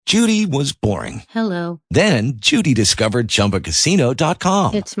Judy was boring. Hello. Then Judy discovered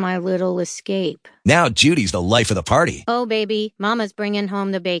ChumbaCasino.com. It's my little escape. Now Judy's the life of the party. Oh, baby, mama's bringing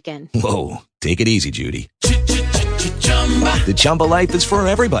home the bacon. Whoa, take it easy, Judy. The Chumba life is for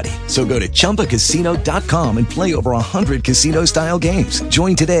everybody. So go to ChumbaCasino.com and play over 100 casino-style games.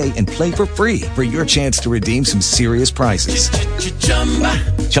 Join today and play for free for your chance to redeem some serious prizes.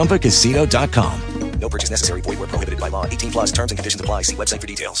 ChumbaCasino.com. No purchase necessary. Void where prohibited by law. 18 plus terms and conditions apply. See website for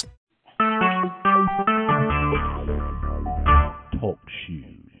details. Talk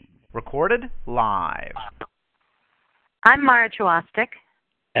shoes. Recorded live. I'm Mara Chawastik.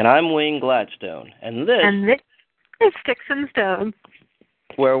 And I'm Wayne Gladstone. And this is Styks and Stones.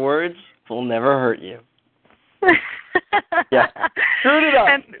 Where words will never hurt you. Yeah. Screwed it up.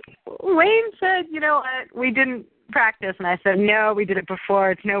 And Wayne said, you know what, we didn't practice. And I said, no, we did it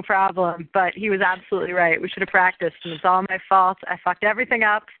before. It's no problem. But he was absolutely right. We should have practiced. And it's all my fault. I fucked everything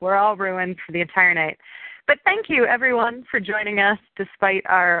up. We're all ruined for the entire night. But thank you, everyone, for joining us despite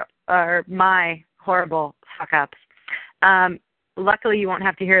my horrible fuck-ups. Luckily, you won't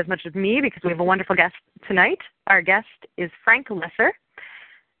have to hear as much of me because we have a wonderful guest tonight. Our guest is Frank Lesser.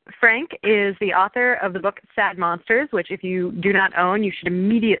 Frank is the author of the book Sad Monsters, which if you do not own, you should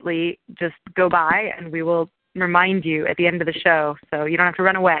immediately just go buy, and we will remind you at the end of the show, so you don't have to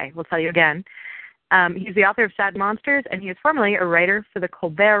run away. We'll tell you again. He's the author of Sad Monsters, and he is formerly a writer for the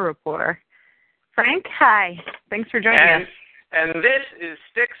Colbert Report. Frank, hi. Thanks for joining us. And this is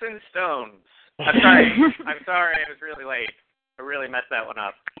Styks and Stones. I'm sorry, I was really late. I really messed that one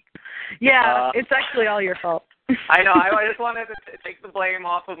up. Yeah, it's actually all your fault. I know. I just wanted to take the blame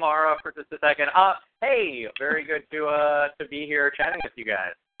off of Mara for just a second. Hey, very good to be here chatting with you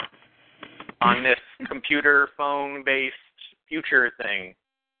guys on this computer phone-based future thing.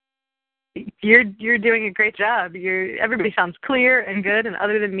 You're doing a great job. Everybody sounds clear and good, and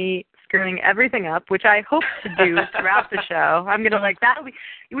other than me screwing everything up, which I hope to do throughout the show, I'm going to like that. We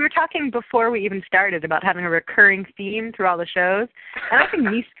were talking before we even started about having a recurring theme through all the shows, and I think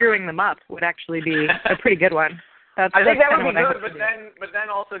me screwing them up would actually be a pretty good one. I think that would be good, but then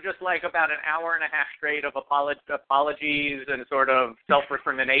also just like about an hour and a half straight of apologies and sort of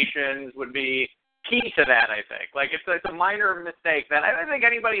self-recriminations would be key to that, I think. Like, it's a minor mistake that I don't think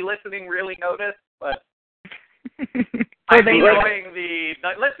anybody listening really noticed, but I'm enjoying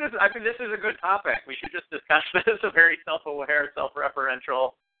I think this is a good topic. We should just discuss this, a very self-aware,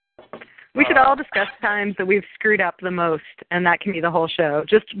 self-referential. We should all discuss times that we've screwed up the most, and that can be the whole show.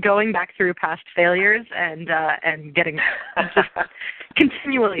 Just going back through past failures and getting just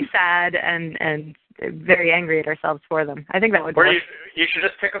continually sad and very angry at ourselves for them. I think that would work. Or you should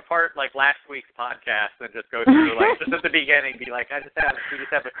just pick apart like last week's podcast and just go through like just at the beginning, be like, we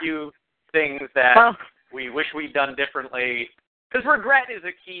just have a few things that we wish we'd done differently. Because regret is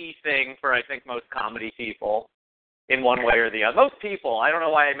a key thing for I think most comedy people in one way or the other. Most people. I don't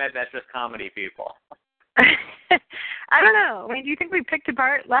know why I meant that just comedy people. I don't know. I mean, do you think we picked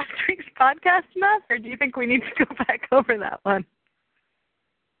apart last week's podcast enough, or do you think we need to go back over that one?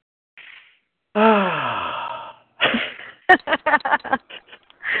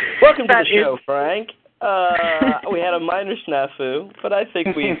 Welcome to the show, Frank. We had a minor snafu, but I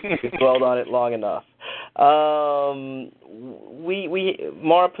think we've dwelled on it long enough.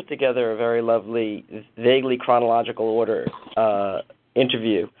 Mara put together a very lovely, vaguely chronological order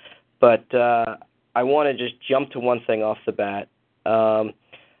interview, but I want to just jump to one thing off the bat.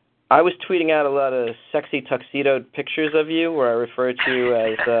 I was tweeting out a lot of sexy tuxedoed pictures of you where I refer to you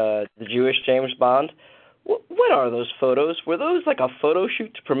as the Jewish James Bond. What are those photos? Were those like a photo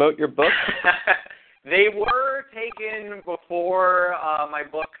shoot to promote your book? They were taken before my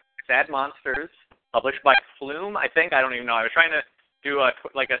book, Sad Monsters, published by Flume, I think. I don't even know. I was trying to do a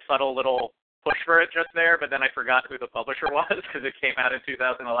subtle little push for it just there, but then I forgot who the publisher was because it came out in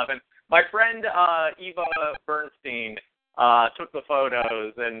 2011. My friend Eva Bernstein took the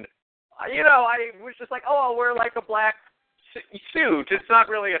photos, and I was just like, I'll wear like a black suit. It's not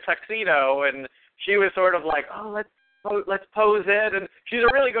really a tuxedo, and she was sort of like, let's pose it, and she's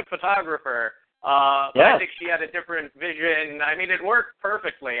a really good photographer. But I think she had a different vision. I mean, it worked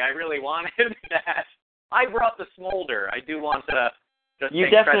perfectly. I really wanted that. I brought the smolder. I do want to just you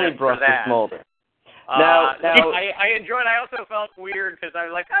take definitely credit brought for that. The smolder. Now, I enjoyed. I also felt weird because I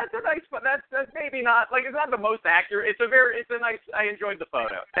was like, that's a nice, but that's maybe not like it's not the most accurate. It's a nice. I enjoyed the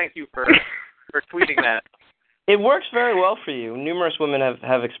photo. Thank you for tweeting that. It works very well for you. Numerous women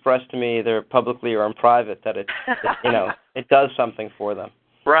have expressed to me, either publicly or in private, that it does something for them.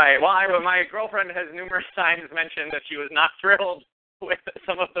 Right. Well, my girlfriend has numerous times mentioned that she was not thrilled with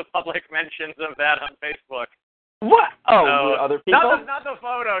some of the public mentions of that on Facebook. What? Oh, other people? Not the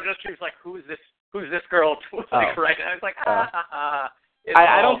photo. Just she was like, "Who's this? Who's this girl?" Like, right. And I was like,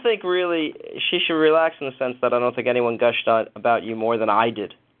 I don't think really she should relax in the sense that I don't think anyone gushed about you more than I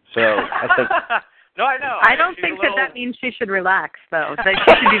did. So I think. No, I know. I don't think that means she should relax, though. That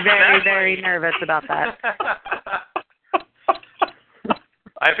she should be very, very nervous about that.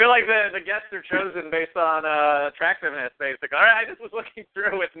 I feel like the guests are chosen based on attractiveness, basically. All right, I just was looking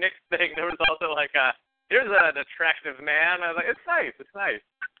through with Nick's thing. There was also like, here's an attractive man. I was like, it's nice. It's nice.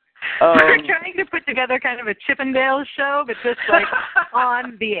 We're trying to put together kind of a Chippendales show, but just like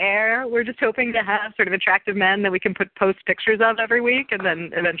on the air. We're just hoping to have sort of attractive men that we can post pictures of every week, and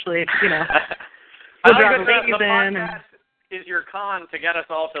then eventually, we'll drop the ladies in. Is your con to get us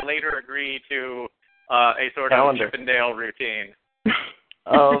all to later agree to a sort of Chippendale routine.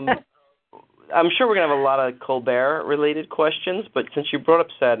 I'm sure we're going to have a lot of Colbert-related questions, but since you brought up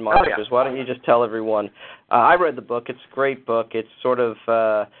Sad Monsters, why don't you just tell everyone? I read the book. It's a great book. It's sort of,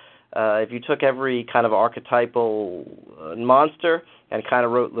 if you took every kind of archetypal monster and kind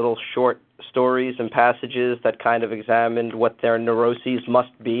of wrote little short stories and passages that kind of examined what their neuroses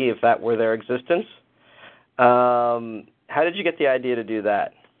must be if that were their existence. How did you get the idea to do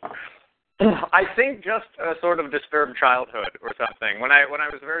that? I think just a sort of disturbed childhood or something. When I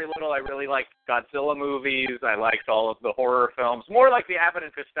was very little, I really liked Godzilla movies. I liked all of the horror films, more like the Abbott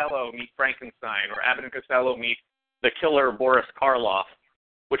and Costello meet Frankenstein or Abbott and Costello meet the killer Boris Karloff,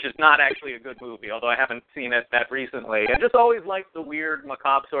 which is not actually a good movie, although I haven't seen it that recently. I just always liked the weird,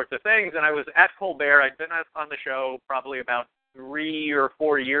 macabre sorts of things, and I was at Colbert. I'd been on the show probably about 3 or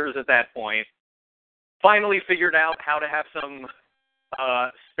 4 years at that point. Finally figured out how to have some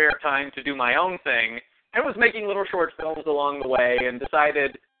spare time to do my own thing, and was making little short films along the way, and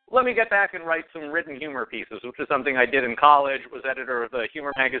decided, let me get back and write some written humor pieces, which is something I did in college, was editor of the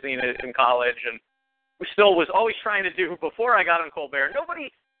humor magazine in college, and still was always trying to do before I got on Colbert.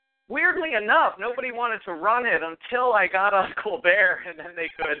 Weirdly enough, nobody wanted to run it until I got on Colbert, and then they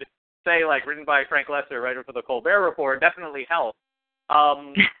could say, like, written by Frank Lesser, writer for the Colbert Report, definitely helped. There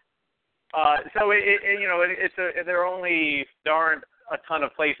aren't a ton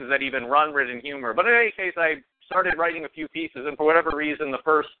of places that even run written humor. But in any case, I started writing a few pieces, and for whatever reason, the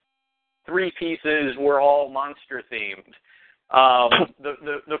first 3 pieces were all monster themed.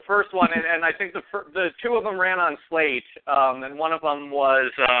 The first one, and I think the 2 of them ran on Slate, and one of them was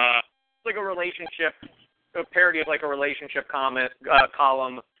like a parody of like a relationship column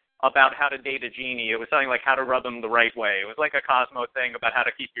about how to date a genie. It was something like how to rub them the right way. It was like a Cosmo thing about how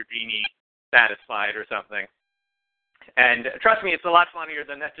to keep your genie satisfied or something. And trust me, it's a lot funnier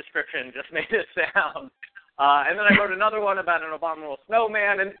than that description just made it sound. And then I wrote another one about an abominable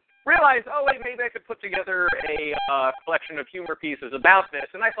snowman and realized, oh, wait, maybe I could put together a collection of humor pieces about this.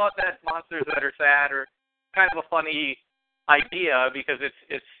 And I thought that monsters that are sad are kind of a funny idea because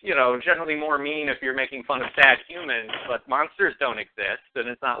it's generally more mean if you're making fun of sad humans, but monsters don't exist, and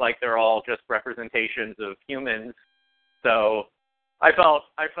it's not like they're all just representations of humans. So I felt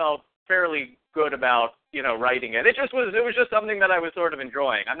fairly good about writing it. It was just something that I was sort of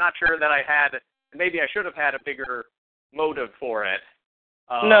enjoying. I'm not sure that maybe I should have had a bigger motive for it.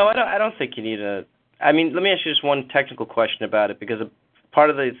 No, I don't think you need I mean, let me ask you just one technical question about it, because part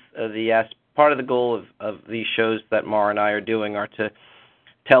of the goal of these shows that Mara and I are doing are to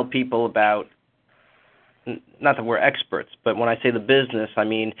tell people about, not that we're experts, but when I say the business, I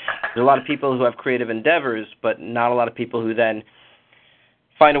mean there's a lot of people who have creative endeavors, but not a lot of people who then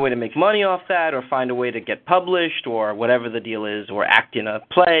find a way to make money off that, or find a way to get published, or whatever the deal is, or act in a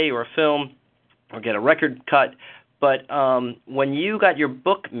play or a film, or get a record cut. But when you got your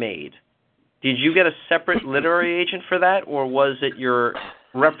book made, did you get a separate literary agent for that, or was it your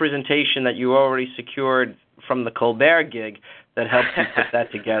representation that you already secured from the Colbert gig that helped you put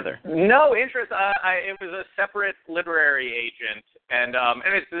that together? No, interest. It was a separate literary agent, and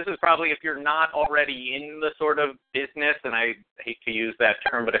this is probably if you're not already in the sort of business, and I hate to use that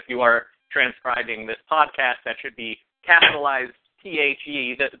term, but if you are transcribing this podcast, that should be capitalized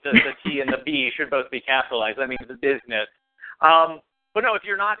THE. The T and the B should both be capitalized. That means the business. But no, if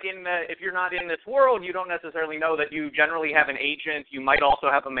you're not in this world, you don't necessarily know that you generally have an agent. You might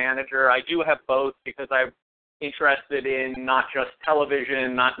also have a manager. I do have both because I'm interested in not just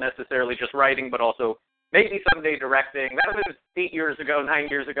television, not necessarily just writing, but also maybe someday directing. That was 9 years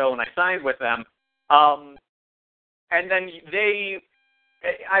ago when I signed with them. And then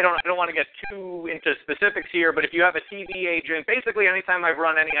I don't want to get too into specifics here, but if you have a TV agent, basically anytime I've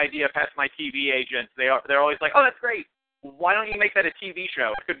run any idea past my TV agent, they're always like, oh, that's great. Why don't you make that a TV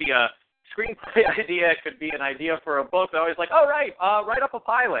show? It could be a screenplay idea. It could be an idea for a book. They're always like, oh, right, write up a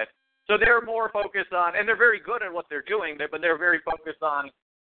pilot. So they're more focused on, and they're very good at what they're doing, but they're very focused on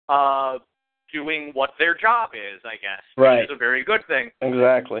doing what their job is, I guess, right. which is a very good thing.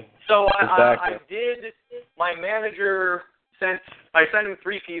 Exactly. So exactly. I did, my manager I sent him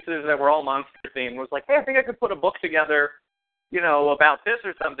 3 pieces that were all monster themed, was like, hey, I think I could put a book together, about this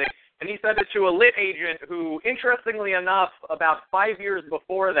or something. And he sent it to a lit agent who, interestingly enough, about 5 years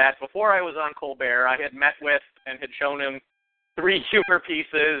before that, before I was on Colbert, I had met with and had shown him 3 humor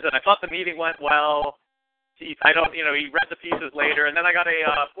pieces, and I thought the meeting went well. He read the pieces later, and then I got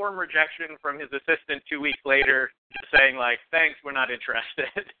a form rejection from his assistant 2 weeks later, just saying, like, thanks, we're not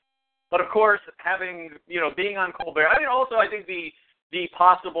interested. But of course, being on Colbert, I think the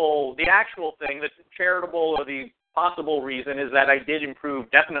actual thing, the charitable or the possible reason is that I did improve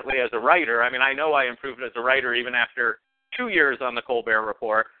definitely as a writer. I mean, I know I improved as a writer even after 2 years on the Colbert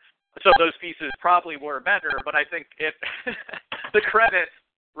Report. So those pieces probably were better, but I think the credit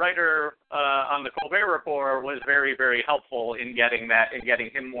writer on the Colbert Report was very, very helpful in getting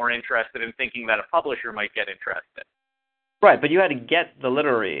him more interested in thinking that a publisher might get interested. Right, but you had to get the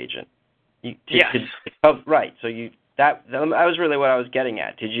literary agent. Yes. Right. So that was really what I was getting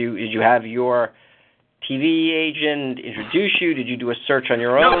at. Did you have your TV agent introduce you? Did you do a search on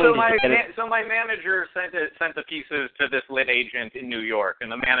your own? No, so my manager sent the pieces to this lit agent in New York,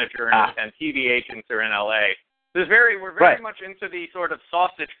 and the manager and TV agents are in LA. We're very much into the sort of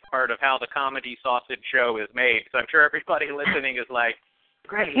sausage part of how the comedy sausage show is made. So I'm sure everybody listening is like,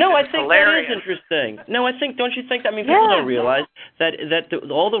 great. No, I think hilarious. That is interesting. No, don't you think? I mean, people don't realize that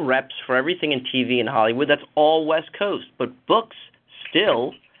all the reps for everything in TV in Hollywood, that's all West Coast. But books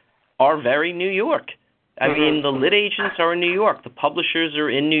still are very New York. I mean, the lit agents are in New York. The publishers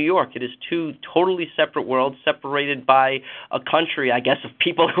are in New York. It is 2 totally separate worlds separated by a country, I guess, of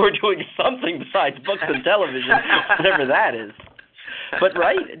people who are doing something besides books and television, whatever that is. But,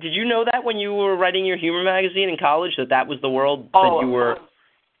 right, did you know that when you were writing your humor magazine in college, that was the world that you were...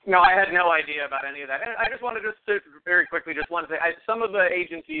 No, I had no idea about any of that. And I just wanted to very quickly say, some of the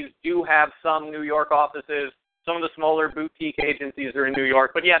agencies do have some New York offices. Some of the smaller boutique agencies are in New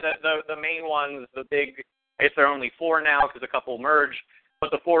York. But, yeah, the main ones, the big, there are only 4 now because a couple merged. But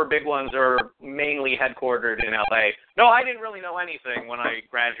the 4 big ones are mainly headquartered in L.A. No, I didn't really know anything when I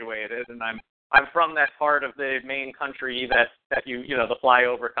graduated, and I'm from that part of the main country that the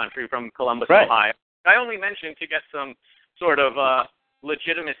flyover country from Columbus, Ohio. I only mentioned to get some sort of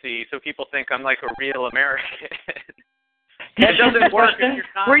legitimacy so people think I'm like a real American. It doesn't work if you're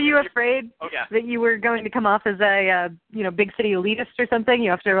not. Were you afraid that you were going to come off as a big city elitist or something?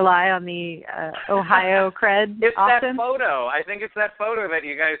 You have to rely on the Ohio cred. It's often? That photo. I think it's that photo that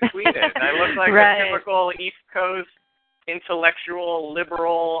you guys tweeted. I look like a typical East Coast intellectual,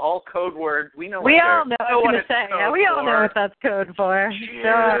 liberal, all code words. We know. We all know. I was going to say. Yeah, we all know what that's code for.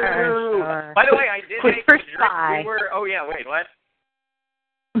 Sure. By the way, I did make for spy. Wait, what?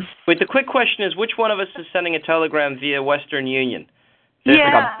 Wait, the quick question is, which one of us is sending a telegram via Western Union? There's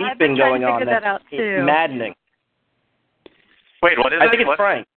like a beeping going on. That out too. Maddening. Wait, what is it? I think it's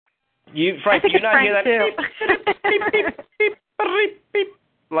Frank. Frank, do you not hear that? Too. Beep, beep, beep, beep, beep,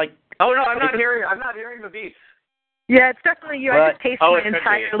 like. Oh no, I'm not hearing the beep. Yeah, it's definitely you. I just paced my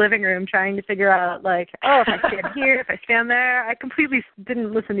entire living room trying to figure out, if I stand here, if I stand there. I completely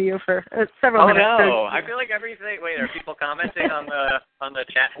didn't listen to you for several minutes. Oh, no. I feel like everything... Wait, are people commenting on the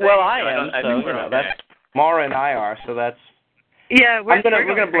chat thing? Well, I am, that's... Mara and I are, so that's... Yeah, we're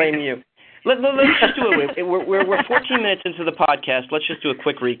going to blame you. Let's just do it. We're 14 minutes into the podcast. Let's just do a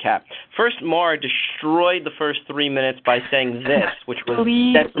quick recap. First, Mara destroyed the first 3 minutes by saying this, which was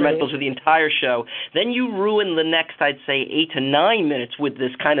detrimental to the entire show. Then you ruined the next, I'd say, 8 to 9 minutes with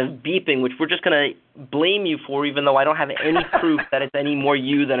this kind of beeping, which we're just going to blame you for, even though I don't have any proof that it's any more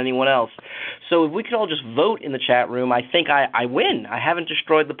you than anyone else. So if we could all just vote in the chat room, I think I win. I haven't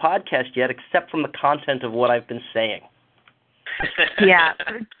destroyed the podcast yet, except from the content of what I've been saying. Yeah,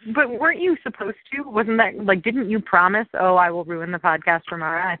 but weren't you supposed to? Wasn't that, didn't you promise, I will ruin the podcast for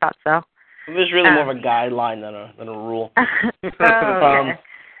Mara? I thought so. It was really more of a guideline than a rule. Okay.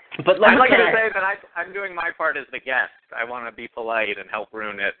 But I'd like to say that I'm doing my part as the guest. I want to be polite and help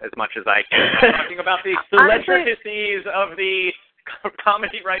ruin it as much as I can. I'm talking about the intricacies of the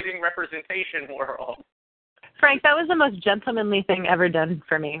comedy writing representation world. Frank, that was the most gentlemanly thing ever done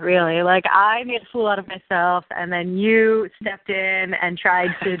for me, really. I made a fool out of myself, and then you stepped in and tried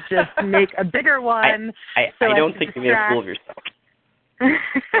to just make a bigger one. I don't think you made a fool of yourself.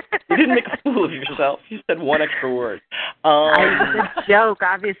 You didn't make a fool of yourself. You said one extra word. It's a joke.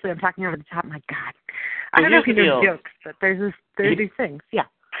 Obviously, I'm talking over the top. My God. I don't know if you know jokes, but there's these things. Yeah.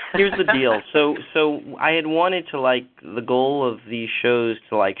 Here's the deal. So I had wanted to, like, the goal of these shows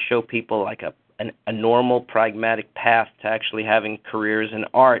to, like, show people, like, a normal, pragmatic path to actually having careers in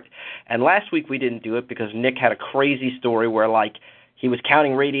art. And last week we didn't do it because Nick had a crazy story where, like, he was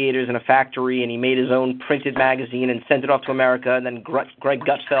counting radiators in a factory and he made his own printed magazine and sent it off to America, and then Greg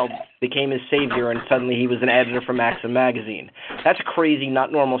Gutfeld became his savior and suddenly he was an editor for Maxim magazine. That's a crazy,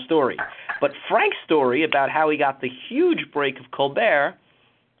 not normal story. But Frank's story about how he got the huge break of Colbert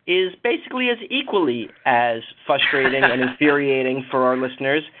is basically as equally as frustrating and infuriating for our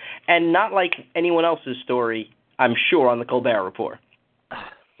listeners, and not like anyone else's story, I'm sure, on the Colbert Report.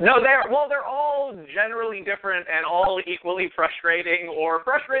 No, they're all generally different and all equally frustrating, or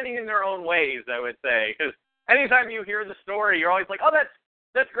frustrating in their own ways, I would say. Because anytime you hear the story, you're always like, oh,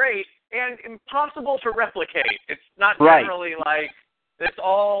 that's great, and impossible to replicate. It's not generally like it's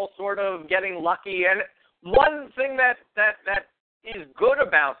all sort of getting lucky. And one thing that is good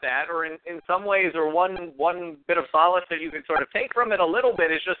about that, or in some ways, or one bit of solace that you can sort of take from it a little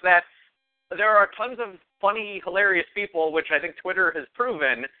bit, is just that there are tons of funny, hilarious people, which I think Twitter has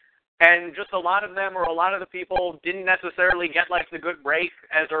proven, and just a lot of them, or a lot of the people, didn't necessarily get, like, the good break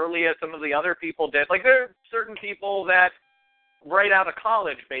as early as some of the other people did. Like, there are certain people that right out of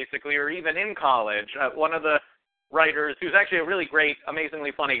college, basically, or even in college, one of the writers, who's actually a really great,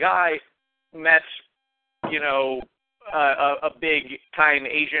 amazingly funny guy, met, a big-time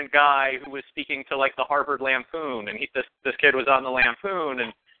agent guy who was speaking to, like, the Harvard Lampoon, and this kid was on the Lampoon,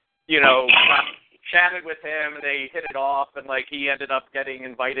 and, chatted with him, and they hit it off, and, like, he ended up getting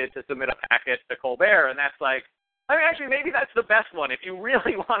invited to submit a packet to Colbert, and that's, like, I mean, actually, maybe that's the best one if you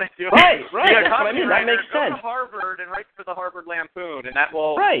really want to do it. Right. That's what I mean. That makes sense. Go to Harvard and write for the Harvard Lampoon, and that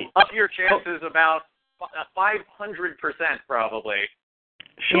will up your chances about 500% probably.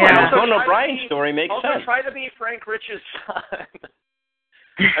 Sure. Yeah. The Conan O'Brien story makes sense. Also, try to be Frank Rich's son.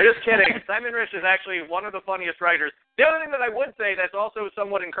 I'm just kidding. Simon Rich is actually one of the funniest writers. The other thing that I would say that's also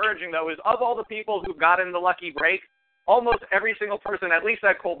somewhat encouraging, though, is of all the people who've gotten the lucky break, almost every single person, at least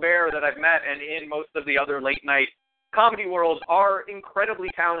at Colbert, that I've met, and in most of the other late-night comedy worlds, are incredibly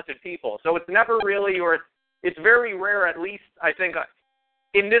talented people. So it's never really, or it's very rare, at least, I think,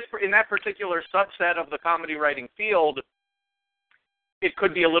 in that particular subset of the comedy writing field, it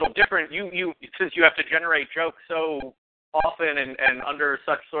could be a little different. You since you have to generate jokes so often and under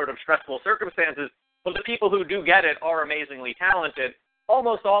such sort of stressful circumstances, but the people who do get it are amazingly talented.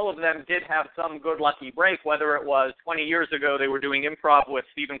 Almost all of them did have some good lucky break, whether it was 20 years ago they were doing improv with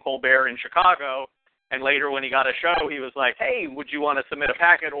Stephen Colbert in Chicago, and later when he got a show, he was like, hey, would you want to submit a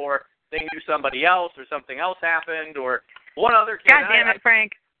packet, or they knew somebody else, or something else happened, or one other kid. God damn it,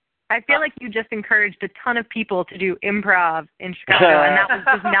 Frank. I feel like you just encouraged a ton of people to do improv in Chicago, and that was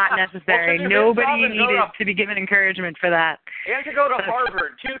just not necessary. Nobody needed to be given encouragement for that. And to go to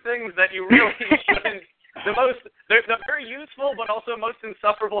Harvard, two things that you really shouldn't. The very useful but also most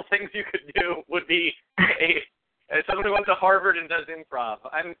insufferable things you could do would be someone who went to Harvard and does improv.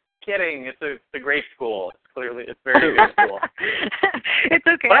 I'm kidding. It's a great school. It's very good school. It's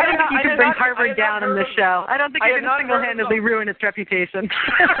okay. But I don't think you can bring Harvard down in this show. I don't think you can single-handedly ruin its reputation.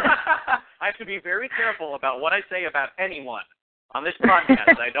 I have to be very careful about what I say about anyone on this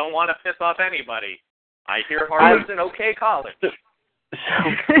podcast. I don't want to piss off anybody. I hear Harvard's an okay college. So,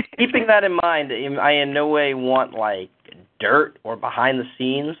 keeping that in mind, I in no way want, like, dirt or behind the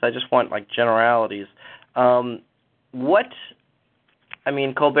scenes. I just want, like, generalities.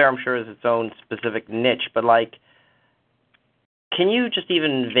 Colbert, I'm sure, is its own specific niche, but, like, can you just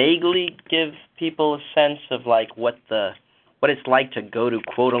even vaguely give people a sense of, like, what it's like to go to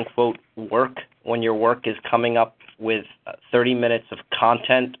quote-unquote work when your work is coming up with 30 minutes of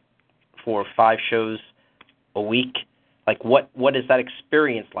content for 5 shows a week? Like, what is that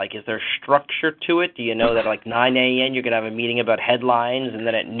experience like? Is there structure to it? Do you know that, like, 9 a.m. you're going to have a meeting about headlines, and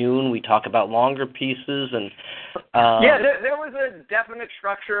then at noon we talk about longer pieces? And there was a definite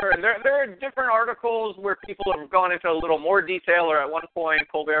structure, and there are different articles where people have gone into a little more detail, or at one point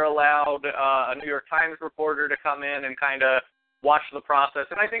Colbert allowed a New York Times reporter to come in and kind of watch the process.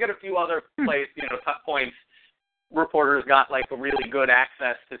 And I think at a few other points, reporters got, like, a really good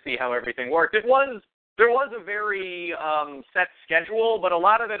access to see how everything worked. There was a very set schedule, but a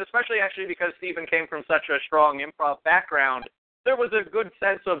lot of it, especially actually because Stephen came from such a strong improv background, there was a good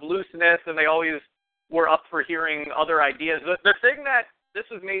sense of looseness, and they always were up for hearing other ideas. The thing that, this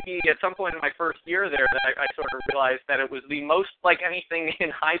was maybe at some point in my first year there that I sort of realized that it was the most like anything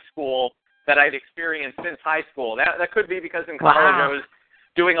in high school that I'd experienced since high school. That could be because in college I was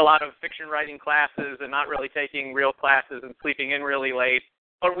doing a lot of fiction writing classes and not really taking real classes and sleeping in really late.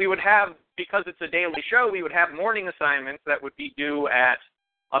 But we would have, because it's a daily show, we would have morning assignments that would be due at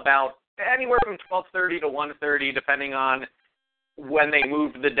about anywhere from 12:30 to 1:30, depending on when they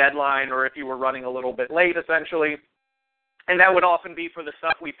moved the deadline or if you were running a little bit late, essentially. And that would often be for the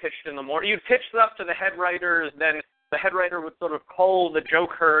stuff we pitched in the morning. You'd pitch stuff to the head writers, then the head writer would sort of cull the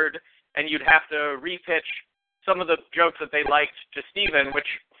joke herd, and you'd have to repitch some of the jokes that they liked to Steven, which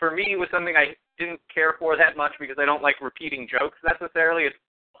for me was something I didn't care for that much because I don't like repeating jokes necessarily. It's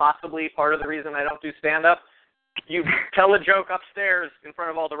possibly part of the reason I don't do stand-up. You tell a joke upstairs in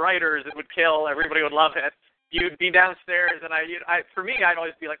front of all the writers, it would kill, everybody would love it. You'd be downstairs, and for me, I'd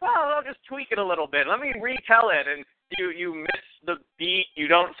always be like, well, I'll just tweak it a little bit. Let me retell it, and you miss the beat, you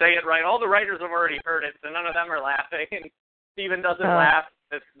don't say it right. All the writers have already heard it, so none of them are laughing, and Steven doesn't laugh,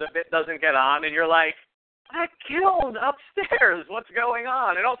 the bit doesn't get on, and you're like, I killed upstairs, what's going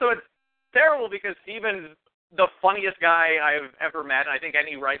on? And also, it's terrible because Steven's the funniest guy I've ever met, and I think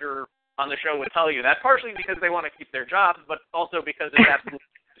any writer on the show would tell you that, partially because they want to keep their jobs, but also because it's absolutely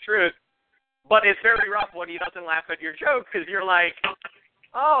the truth. But it's very rough when he doesn't laugh at your joke because you're like,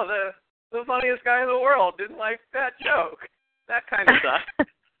 oh, the funniest guy in the world didn't like that joke. That kind of stuff.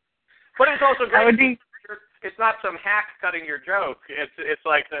 But it's also great. It's not some hack cutting your joke. It's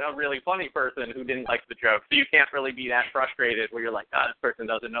like a really funny person who didn't like the joke. So you can't really be that frustrated where you're like, this person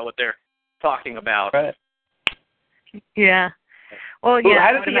doesn't know what they're talking about. Right. Yeah. Well, yeah.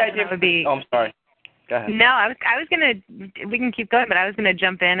 How does the idea would be? Oh, I'm sorry. Go ahead. No, I was gonna. We can keep going, but I was gonna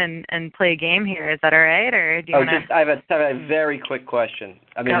jump in and play a game here. Is that all right, or do you want to? I have a very quick question.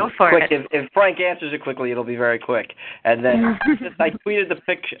 I mean, go for quick. it. If Frank answers it quickly, it'll be very quick. And then I tweeted the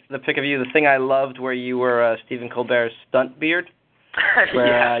pic of you. The thing I loved where you were Stephen Colbert's stunt beard,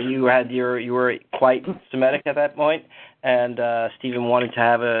 where you were quite Semitic at that point, and Stephen wanted to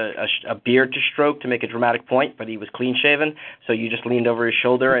have a beard to stroke to make a dramatic point, but he was clean shaven, so you just leaned over his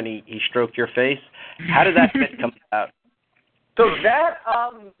shoulder and he stroked your face. How did that bit come out? So that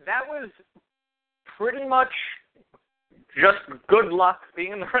was pretty much just good luck,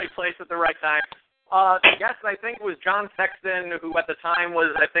 being in the right place at the right time. The guest, I think, was John Sexton, who at the time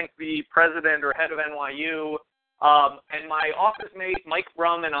was, I think, the president or head of NYU. And my office mate, Mike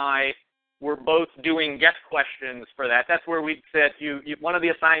Brum, and I were both doing guest questions for that. That's where we'd sit. One of the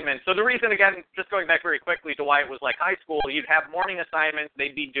assignments. So the reason, again, just going back very quickly to why it was like high school, you'd have morning assignments,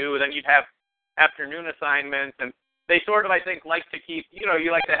 they'd be due, then you'd have afternoon assignments, and they sort of, I think, like to keep,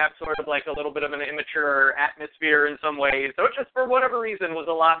 you like to have sort of like a little bit of an immature atmosphere in some ways. So it just, for whatever reason, was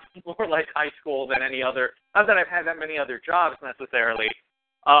a lot more like high school than any other. Not that I've had that many other jobs necessarily.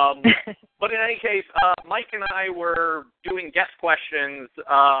 But in any case, Mike and I were doing guest questions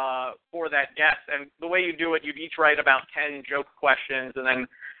for that guest, and the way you do it, you'd each write about 10 joke questions, and then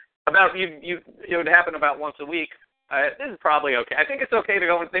it would happen about once a week. This is probably okay. I think it's okay to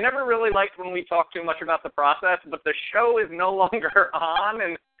go. They never really liked when we talked too much about the process, but the show is no longer on,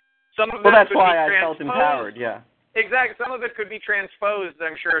 and some of it that's could why be I felt empowered. Yeah. Exactly. Some of it could be transposed,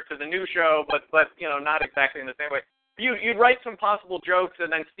 I'm sure, to the new show, but not exactly in the same way. You'd write some possible jokes,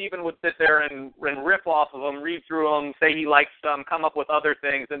 and then Stephen would sit there and riff off of them, read through them, say he likes them, come up with other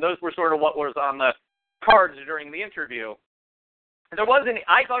things, and those were sort of what was on the cards during the interview. I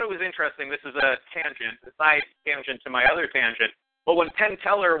thought it was interesting. This is a tangent, a side tangent to my other tangent. But when Penn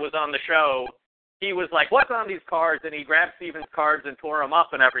Teller was on the show, he was like, "What's on these cards?" And he grabbed Stephen's cards and tore them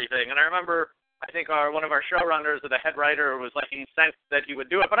up and everything. And I remember, I think one of our showrunners or the head writer was like, he sensed that he would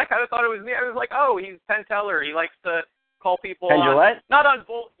do it. But I kind of thought it was me. I was like, oh, he's Penn Teller. He likes to call people Penn Jillette? Not on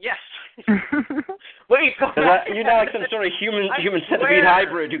bull. Yes. Wait. You're not like some sort of human centipede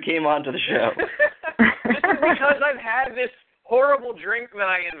hybrid who came onto the show. This is because I've had this horrible drink that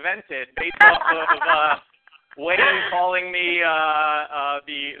I invented based off of Wayne calling me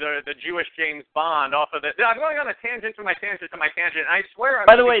the Jewish James Bond off of it. I'm going on a tangent to my tangent to my tangent. I swear.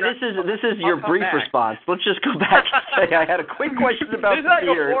 By the way, this is your brief response. Let's just go back and say I had a quick question about this is like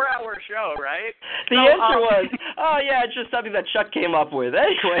beer. A 4-hour show, right? The answer was, it's just something that Chuck came up with.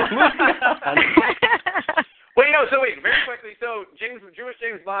 Anyway, moving on. Wait, very quickly. So Jewish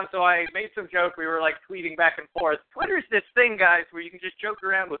James Bond. So I made some joke. We were like tweeting back and forth. Twitter's this thing, guys, where you can just joke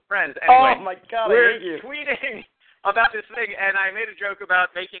around with friends. Anyway, oh my God, we're I hate you. tweeting about this thing, and I made a joke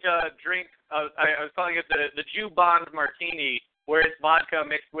about making a drink. I was calling it the Jew Bond Martini, where it's vodka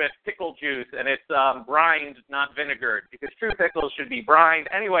mixed with pickle juice, and it's brined, not vinegared, because true pickles should be brined.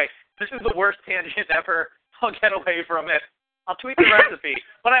 Anyway, this is the worst tangent ever. I'll get away from it. I'll tweet the recipe.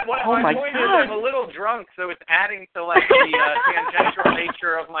 But my point is I'm a little drunk, so it's adding to like the tangential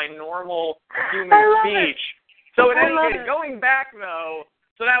nature of my normal human speech. So in any case, going back though,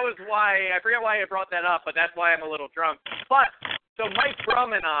 so that was why, I forget why I brought that up, but that's why I'm a little drunk. But, so Mike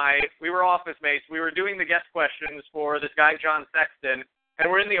Brum and I, we were office mates. We were doing the guest questions for this guy, John Sexton,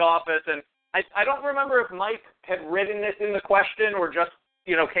 and we're in the office, and I don't remember if Mike had written this in the question or just,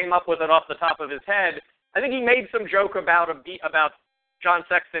 came up with it off the top of his head. I think he made some joke about John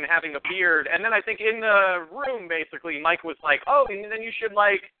Sexton having a beard, and then I think in the room, basically, Mike was like, oh, and then you should,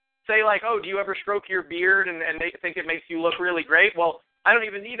 say, oh, do you ever stroke your beard and they think it makes you look really great? Well, I don't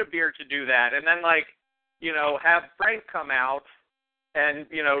even need a beard to do that. And then, have Frank come out and,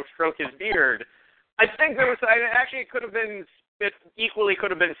 stroke his beard. I think it could have been, it equally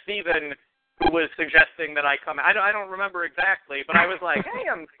could have been Steven who was suggesting that I come out. I don't remember exactly, but I was like, hey,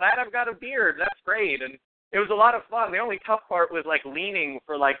 I'm glad I've got a beard. That's great. And it was a lot of fun. The only tough part was, leaning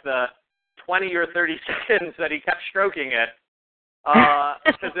for, the 20 or 30 seconds that he kept stroking it.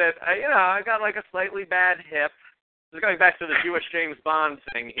 Because I got, a slightly bad hip. Just going back to the Jewish James Bond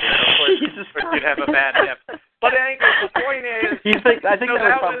thing here. Of course, you'd have a bad hip. But anyway, the point is... I think that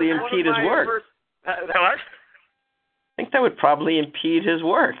would probably impede his work. What? I think that would probably impede his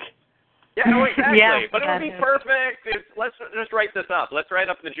work. Yeah, no, exactly. Yeah, but it would be perfect. Let's just write this up. Let's write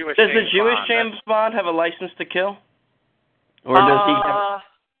up the Jewish Does James Bond. Does the Jewish James Bond have a license to kill? Or does he have...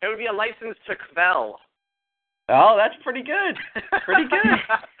 It would be a license to kvel. Oh, that's pretty good. Pretty good.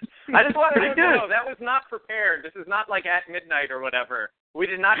 I just wanted to know, that was not prepared. This is not like at midnight or whatever. We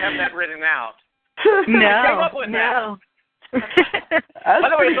did not have that written out. No, I came up with no. That. That's By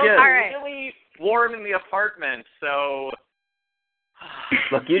the way, pretty good. it's really warm in the apartment, so...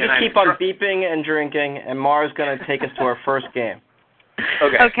 Look, you just keep on beeping and drinking, and Mara's going to take us to our first game.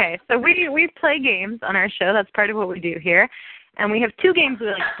 Okay, so we play games on our show. That's part of what we do here. And we have 2 games we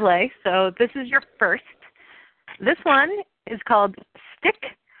like to play, so this is your first. This one is called Stick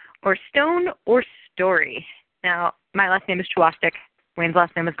or Stone or Story. Now, my last name is Chwastik. Wayne's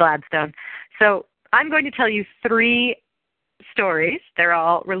last name is Gladstone. So I'm going to tell you 3 stories. They're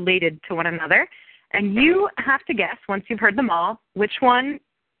all related to one another. And you have to guess, once you've heard them all, which one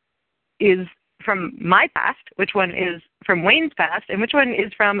is from my past, which one is from Wayne's past, and which one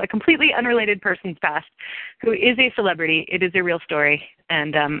is from a completely unrelated person's past who is a celebrity. It is a real story.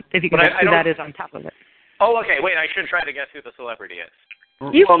 And if you can guess who that is on top of it. Oh, okay. Wait, I should try to guess who the celebrity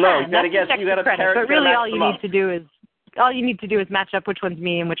is. You well, can. no, you got to guess. You got to pair. But really, all you need to do is match up which one's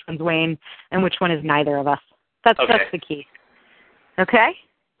me and which one's Wayne, and which one is neither of us. That's the key. Okay.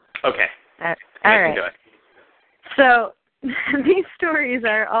 Okay. All right. So these stories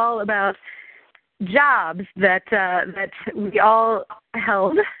are all about jobs that we all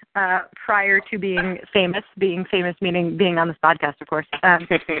held prior to being famous. Being famous meaning being on this podcast, of course.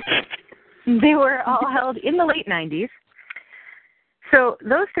 They were all held in the late 90s. So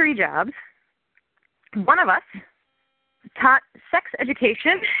those 3 jobs, one of us taught sex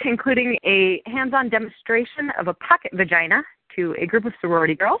education, including a hands-on demonstration of a pocket vagina to a group of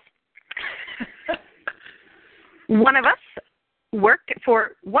sorority girls. One of us worked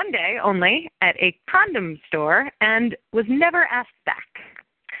for one day only at a condom store and was never asked back.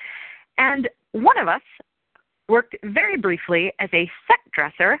 And one of us worked very briefly as a set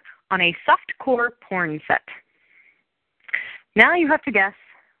dresser on a softcore porn set. Now you have to guess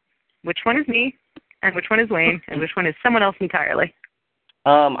which one is me and which one is Wayne and which one is someone else entirely.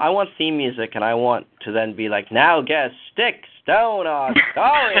 I want theme music, and I want to then be like, now guess Stick, Stone, or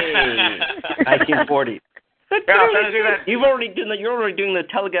Story. 1940. You're already doing the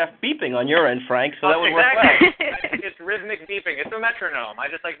telegraph beeping on your end, Frank, so that would work well. It's rhythmic beeping. It's a metronome. I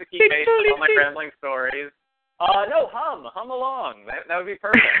just like to keep pace with all my rambling stories. No, hum along. That would be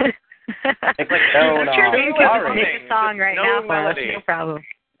perfect. It's like, no, I'm sure you can make a song right now for us. No problem.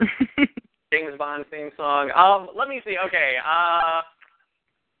 James Bond theme song. Let me see. Okay.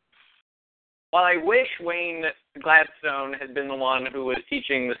 While I wish Wayne Gladstone had been the one who was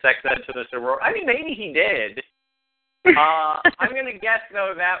teaching the sex ed to the sorority, I mean, maybe he did. I'm going to guess,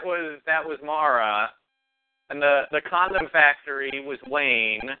 though, that was Mara, and the condom factory was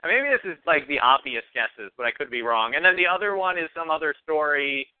Wayne. Maybe this is like the obvious guesses, but I could be wrong. And then the other one is some other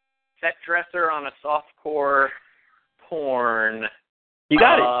story, set dresser on a softcore porn. You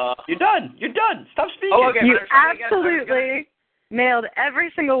got it. You're done. Stop speaking. Oh, okay, you absolutely nailed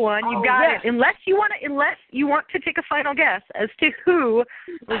every single one. You got it. Unless you want to take a final guess as to who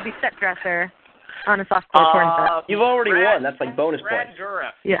was the set dresser on a softcore porn set. You've already won. That's like bonus points. Brad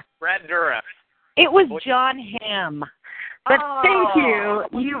Dourif. Yeah. Brad Dourif. It was John Hamm. But thank you.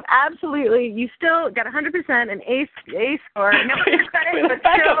 You still got 100% an A score. No credit, but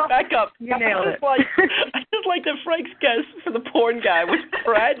back up. You nailed it. I just like that Frank's guess for the porn guy was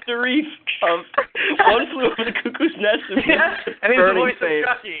Brad Dourif of One Flew Over the Cuckoo's Nest. And he's the voice of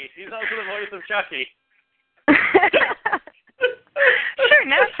Chucky. He's also the voice of Chucky. Sure,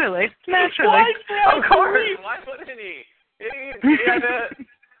 naturally. Of course. Why wouldn't he?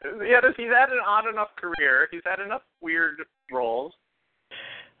 He's had an odd enough career. He's had enough weird roles.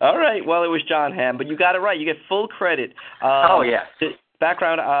 All right. Well, it was John Hamm, but you got it right. You get full credit. Yes.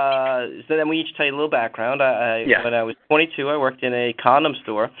 Background. So then we each tell you a little background. When I was 22, I worked in a condom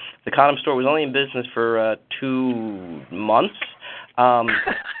store. The condom store was only in business for 2 months.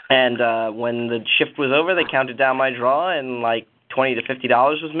 And when the shift was over, they counted down my drawer, and like $20 to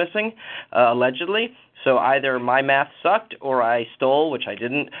 $50 was missing, allegedly. So either my math sucked, or I stole, which I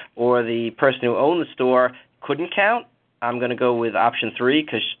didn't, or the person who owned the store couldn't count. I'm going to go with option 3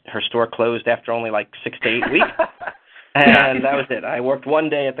 because her store closed after only like 6 to 8 weeks. And that was it. I worked 1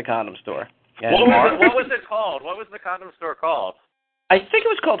 day at the condom store. What was it called? What was the condom store called? I think it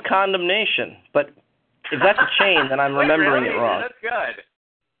was called Condemnation, but if that's a chain, then I'm remembering really? it wrong. That's good.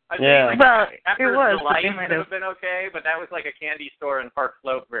 I think, well, after it was. Delight would have been okay, but that was like a candy store in Park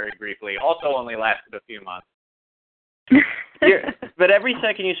Slope very briefly. Also only lasted a few months. But every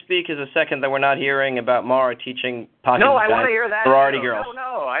second you speak is a second that we're not hearing about Mara teaching pocket. No, I want to hear that. Sorority girls.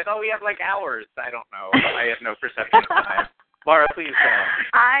 No, I thought we had like hours. I don't know. I have no perception of time. Mara, please go.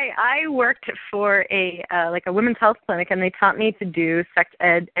 I worked for a women's health clinic, and they taught me to do sex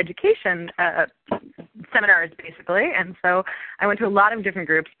ed education seminars, basically. And so I went to a lot of different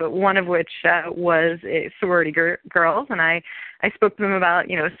groups, but one of which was sorority girls, and I spoke to them about,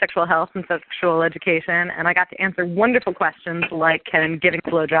 sexual health and sexual education, and I got to answer wonderful questions like, can giving a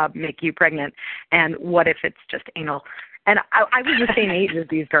blowjob make you pregnant, and what if it's just anal? And I was the same age as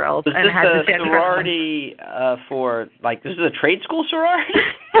these girls. Is and this had a sorority for, this is a trade school sorority?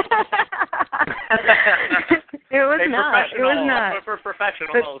 It was not. It was not. For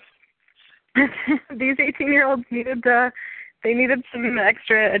professionals. These 18-year-olds needed some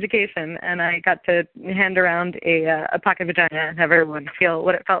extra education, and I got to hand around a pocket vagina and have everyone feel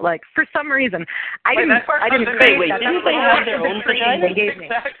what it felt like. For some reason, I didn't didn't they have their own vagina? They gave me.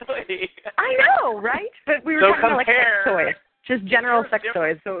 Exactly. I know, right? But we were talking about like sex toys, just general sex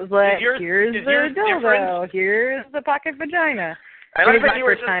toys. So it was like, here's the dildo, here's the pocket vagina. I like it was that my you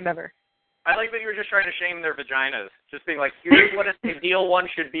were first time ever. I like that you were just trying to shame their vaginas. Just being like, here's what an ideal one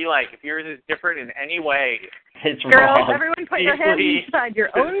should be like. If yours is different in any way, it's Girls, wrong. everyone put your hands inside your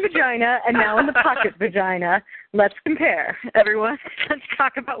own vagina and now in the pocket vagina. Let's compare. Everyone, let's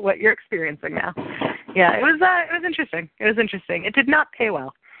talk about what you're experiencing now. Yeah, it was interesting. It was interesting. It did not pay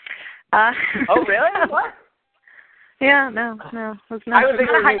well. Oh, really? What? Yeah, no. It was not, I would think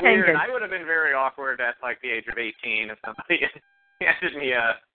it not would be weird. high-paying. I would have been very awkward at like the age of 18 if somebody handed me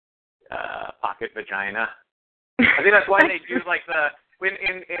a pocket vagina. I think that's why they do like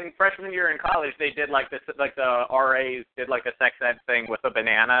in freshman year in college they did like this, like the RAs did like a sex ed thing with a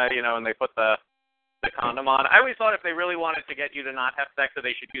banana, and they put the condom on. I always thought if they really wanted to get you to not have sex, that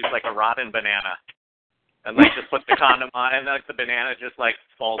they should use like a rotten banana and like just put the condom on, and like the banana just like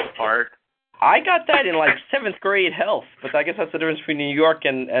falls apart. I got that in like 7th grade health, but I guess that's the difference between New York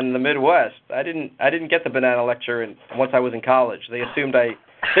and the Midwest. I didn't get the banana lecture once I was in college. They assumed they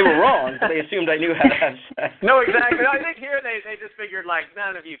were wrong, but they assumed I knew how to have sex. No, exactly. I think here they just figured like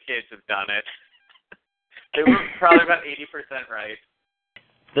none of you kids have done it. They were probably about 80% right.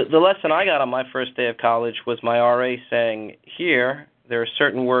 The lesson I got on my first day of college was my RA saying, here, there are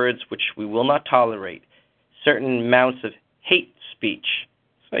certain words which we will not tolerate, certain amounts of hate speech.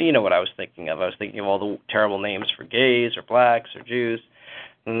 So you know what I was thinking of. I was thinking of all the terrible names for gays or blacks or Jews.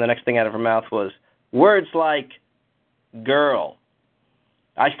 And the next thing out of her mouth was words like girl.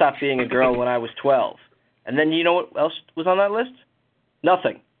 I stopped being a girl when I was 12. And then you know what else was on that list?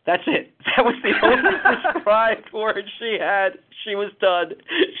 Nothing. That's it. That was the only prescribed word she had. She was done.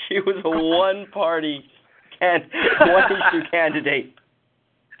 She was a one-issue candidate.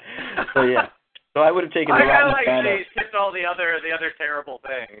 So yeah. So I would have taken the rotten banana. I like they skipped all the other terrible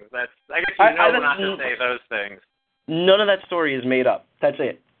things. I guess not to say those things. None of that story is made up. That's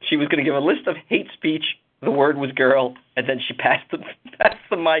it. She was going to give a list of hate speech. The word was girl, and then she passed the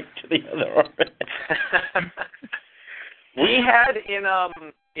mic to the other. We had in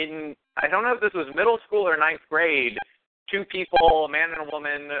I don't know if this was middle school or 9th grade, 2 people, a man and a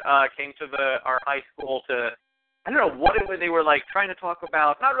woman, came to our high school to, I don't know what it was. They were like trying to talk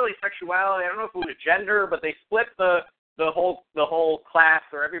about not really sexuality. I don't know if it was gender, but they split the whole class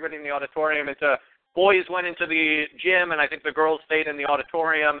or everybody in the auditorium into boys went into the gym and I think the girls stayed in the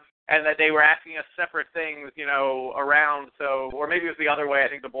auditorium, and that they were asking us separate things, around. So, or maybe it was the other way. I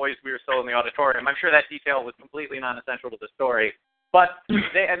think the boys, we were still in the auditorium. I'm sure that detail was completely non-essential to the story. But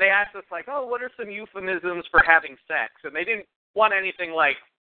they asked us like, oh, what are some euphemisms for having sex? And they didn't want anything like,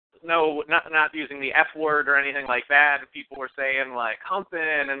 no, not using the F word or anything like that. And people were saying like humping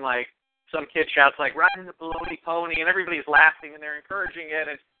and like some kid shouts like riding the baloney pony, and everybody's laughing and they're encouraging it.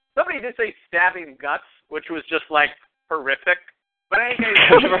 And somebody did say stabbing guts, which was just like horrific. But anyway,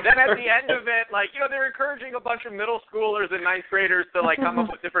 then at the end of it, like, you know, they're encouraging a bunch of middle schoolers and ninth graders to like come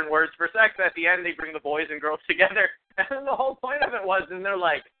up with different words for sex. At the end, they bring the boys and girls together, and the whole point of it was, and they're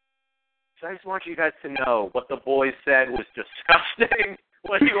like, so I just want you guys to know what the boys said was disgusting.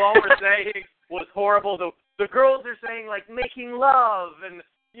 What you all were saying was horrible. The girls are saying like making love and,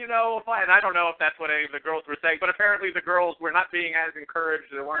 you know, and I don't know if that's what any of the girls were saying, but apparently the girls were not being as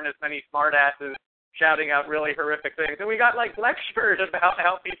encouraged. There weren't as many smart asses shouting out really horrific things. And we got like lectured about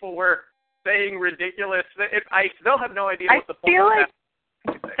how people were saying ridiculous things. I still have no idea what the point of that.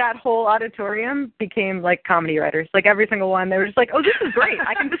 That whole auditorium became like comedy writers. Like every single one, they were just like, "Oh, this is great!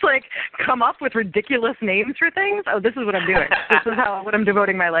 I can just like come up with ridiculous names for things. Oh, this is what I'm doing. This is what I'm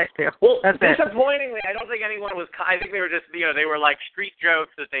devoting my life to." Well, that's disappointingly, I don't think anyone was. I think they were just, you know, they were like street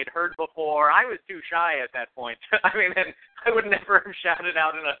jokes that they'd heard before. I was too shy at that point. I mean, I would never have shouted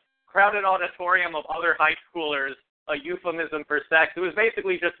out in a crowded auditorium of other high schoolers a euphemism for sex. It was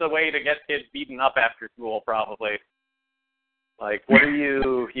basically just a way to get kids beaten up after school, probably. Like, what are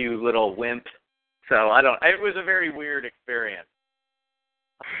you, you little wimp? So, it was a very weird experience.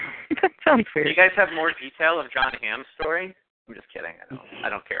 That sounds weird. Do you guys have more detail of John Hamm's story? I'm just kidding. I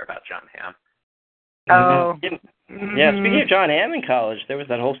don't care about John Hamm. Oh. Yeah, speaking of John Hamm in college, there was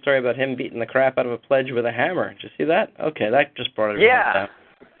that whole story about him beating the crap out of a pledge with a hammer. Did you see that? Okay, that just brought it down.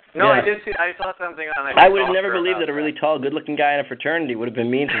 No, yeah. I saw something on it. I would have never believed that a really tall, good-looking guy in a fraternity would have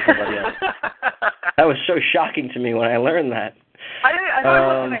been mean to somebody else. That was so shocking to me when I learned that. I thought it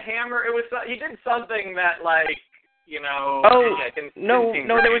wasn't a hammer. It was he did something that, like, you know. No,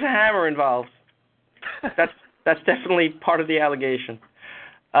 there was a hammer involved. That's definitely part of the allegation.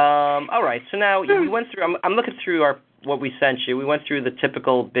 All right, so now we went through. I'm looking through what we sent you. We went through the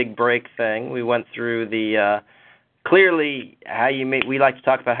typical big break thing. We went through the clearly how you make. We like to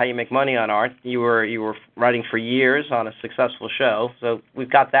talk about how you make money on art. You were writing for years on a successful show, so we've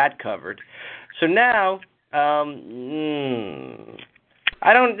got that covered. So now.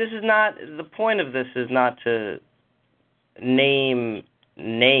 The point of this is not to name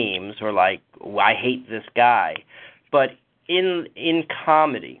names or like, I hate this guy, but in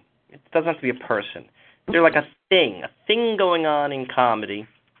comedy, it doesn't have to be a person. There's like a thing going on in comedy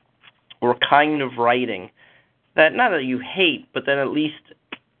or kind of writing that not that you hate, but then at least,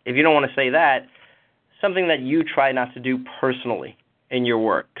 if you don't want to say that, something that you try not to do personally in your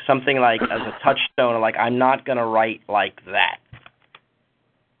work, something like as a touchstone, or like, I'm not going to write like that.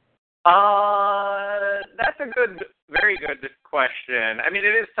 That's a very good question. I mean, it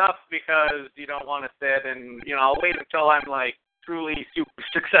is tough because you don't want to sit and, you know, I'll wait until I'm like truly super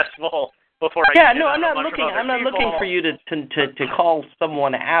successful before I. Yeah, no, I'm not looking for you to call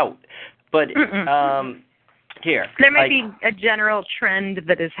someone out, but here there may be a general trend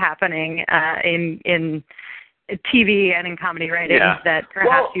that is happening in TV and in comedy writing that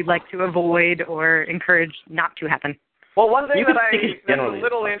perhaps you'd like to avoid or encourage not to happen. Well, one thing that's a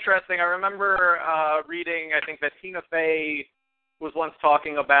little interesting, I remember reading, I think that Tina Fey was once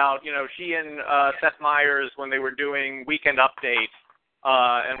talking about, you know, she and Seth Meyers, when they were doing Weekend Update,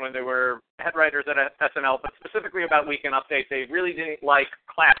 and when they were head writers at SNL, but specifically about Weekend Update, they really didn't like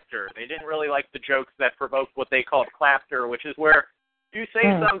clapter. They didn't really like the jokes that provoked what they called clapter, which is where you say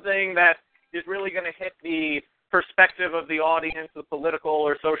something that is really going to hit the perspective of the audience, the political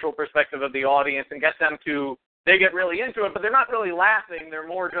or social perspective of the audience, and get them to, they get really into it, but they're not really laughing. They're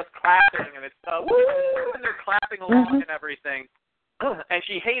more just clapping, and it's woo, and they're clapping along and everything. And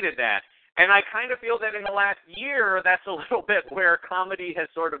she hated that. And I kind of feel that in the last year, that's a little bit where comedy has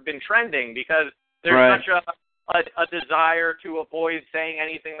sort of been trending, because there's such a desire to avoid saying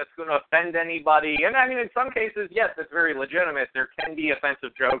anything that's going to offend anybody. And I mean, in some cases, yes, it's very legitimate. There can be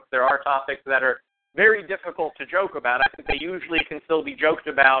offensive jokes. There are topics that are very difficult to joke about. I think they usually can still be joked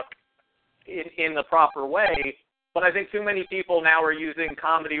about in the proper way, but I think too many people now are using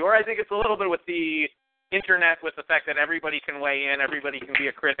comedy, or I think it's a little bit with the internet, with the fact that everybody can weigh in, everybody can be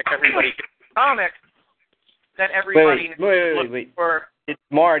a critic, everybody can be a comic, that everybody wait. For...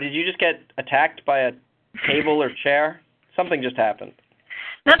 Mara, did you just get attacked by a table or chair? Something just happened.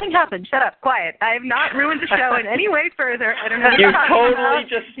 Nothing happened. Shut up. Quiet. I have not ruined the show in any way further. I don't know what you you're talking totally about.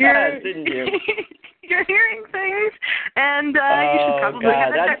 Just said, didn't you? You're hearing things, and you should probably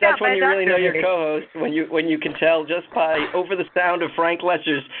have that checked out. That's when you really know your co-host, when you can tell just by, over the sound of Frank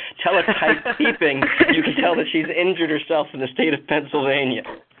Lesher's teletype beeping, you can tell that she's injured herself in the state of Pennsylvania.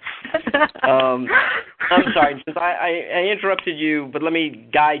 I'm sorry, since I interrupted you, but let me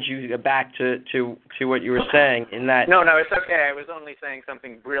guide you back to what you were saying in that. No, it's okay. I was only saying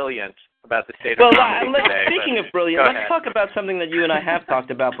something brilliant about the state of Well, comedy today. Speaking of brilliant, let's talk about something that you and I have talked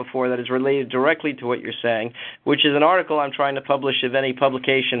about before that is related directly to what you're saying, which is an article I'm trying to publish if any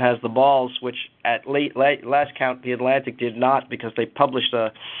publication has the balls, which at last count The Atlantic did not, because they published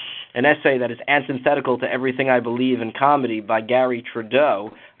an essay that is antithetical to everything I believe in comedy by Gary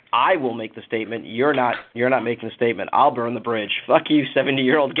Trudeau. I will make the statement. You're not making the statement. I'll burn the bridge. Fuck you,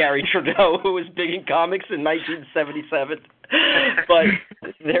 70-year-old Gary Trudeau, who was big in comics in 1977. But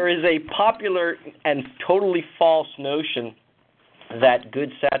there is a popular and totally false notion that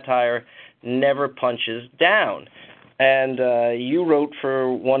good satire never punches down. And you wrote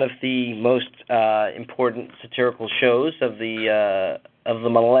for one of the most important satirical shows of the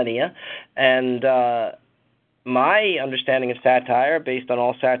millennia, and my understanding of satire, based on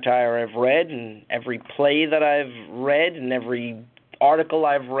all satire I've read and every play that I've read and every article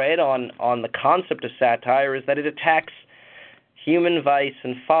I've read on the concept of satire, is that it attacks human vice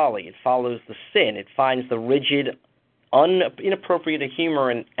and folly. It follows the sin. It finds the rigid, inappropriate humor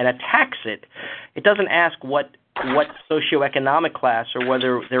and attacks it. It doesn't ask what socioeconomic class or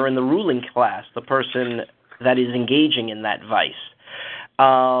whether they're in the ruling class, the person that is engaging in that vice.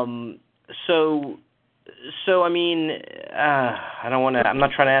 So I mean, I'm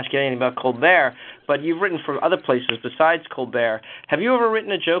not trying to ask you anything about Colbert, but you've written for other places besides Colbert. Have you ever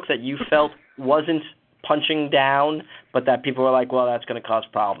written a joke that you felt wasn't punching down, but that people were like, well, that's going to cause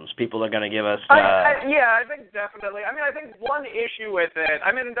problems. People are going to give us... I think definitely. I mean, I think one issue with it,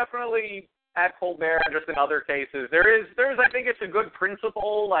 definitely at Colbert and just in other cases, there's I think it's a good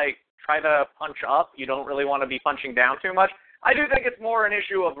principle, like, try to punch up. You don't really want to be punching down too much. I do think it's more an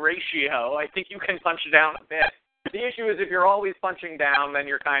issue of ratio. I think you can punch down a bit. The issue is if you're always punching down, then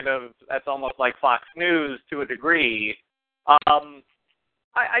you're that's almost like Fox News to a degree.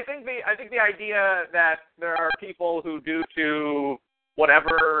 I think the idea that there are people who due to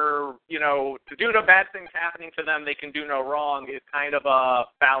whatever, to due to bad things happening to them, they can do no wrong is kind of a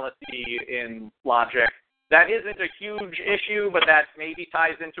fallacy in logic. That isn't a huge issue, but that maybe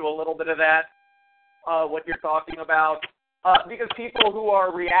ties into a little bit of that, what you're talking about. Because people who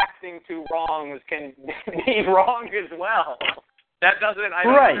are reacting to wrongs can be wrong as well. That doesn't,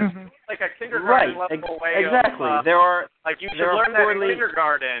 like a kindergarten level way exactly. of, you should learn that in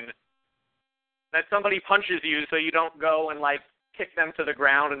kindergarten, that somebody punches you so you don't go and, kick them to the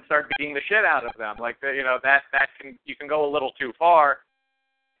ground and start beating the shit out of them. You can go a little too far.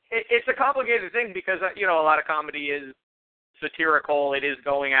 It's a complicated thing because, a lot of comedy is satirical. It is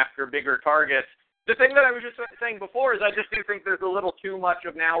going after bigger targets. The thing that I was just saying before is I just do think there's a little too much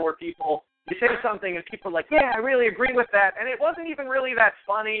of now where you say something and people are like, yeah, I really agree with that. And it wasn't even really that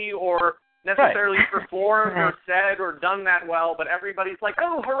funny or necessarily performed or said or done that well, but everybody's like,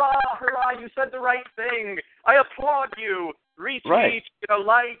 oh, hurrah, hurrah, you said the right thing. I applaud you. Retweet,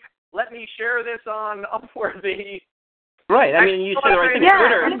 let me share this on Upworthy. Right. I mean, you said the right thing.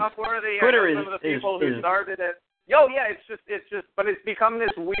 Twitter is some of the people who started it. Oh, yeah, it's just, but it's become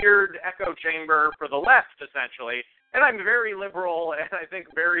this weird echo chamber for the left, essentially. And I'm very liberal, and I think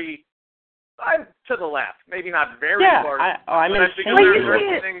I'm to the left. Maybe not very far.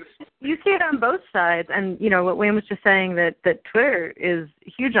 You see it on both sides, and, what Wayne was just saying, that Twitter is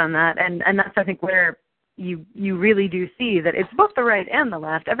huge on that, and that's, I think, where you really do see that it's both the right and the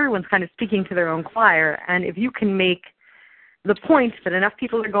left. Everyone's kind of speaking to their own choir, and if you can make the point that enough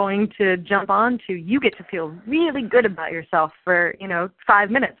people are going to jump onto, you get to feel really good about yourself for, 5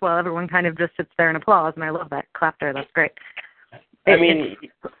 minutes while everyone kind of just sits there and applauds, and I love that. Clap there, that's great.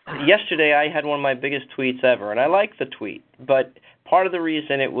 Yesterday I had one of my biggest tweets ever, and I liked the tweet, but part of the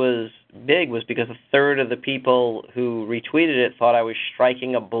reason it was big was because a third of the people who retweeted it thought I was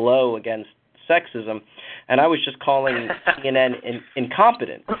striking a blow against sexism, and I was just calling CNN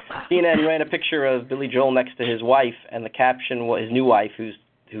incompetent. CNN ran a picture of Billy Joel next to his wife, and the caption was his new wife, who's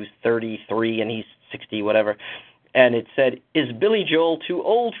 33 and he's 60, whatever, and it said, "Is Billy Joel too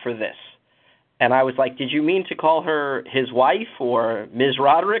old for this?" And I was like, did you mean to call her his wife or Ms.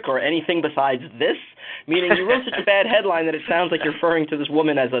 Roderick or anything besides this? Meaning you wrote such a bad headline that it sounds like you're referring to this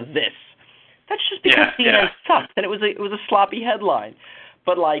woman as a this. That's just because CNN sucked, and it was a sloppy headline.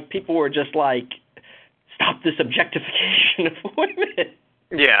 But, people were just stop this objectification of women.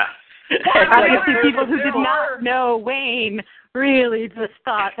 Yeah. Obviously, people who did not know Wayne really just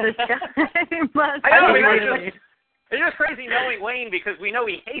thought this guy must be It's just crazy knowing Wayne because we know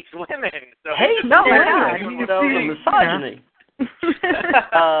he hates women. So misogyny.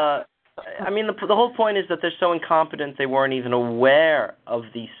 I mean, the whole point is that they're so incompetent they weren't even aware of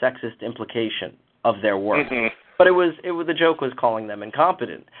the sexist implication of their work. Mm-hmm. But the joke was calling them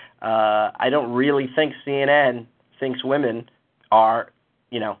incompetent. I don't really think CNN thinks women are,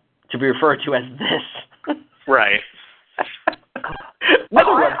 to be referred to as this. Right. No,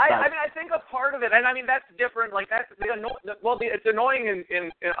 I mean, I think a part of it, and I mean that's different. Like that's it's annoying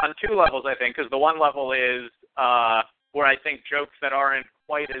on two levels, I think, because the one level is where I think jokes that aren't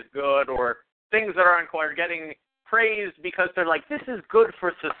quite as good or things that aren't quite getting praised because they're like, this is good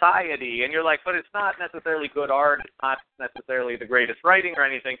for society, and you're like, but it's not necessarily good art. It's not necessarily the greatest writing or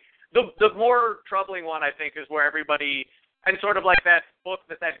anything. The more troubling one, I think, is where everybody. And sort of like that book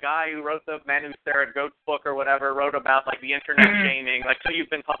that guy who wrote the Man Who Stared at Goats book or whatever wrote about, like, the internet shaming, like, so you've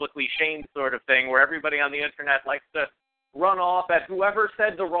been publicly shamed sort of thing, where everybody on the internet likes to run off at whoever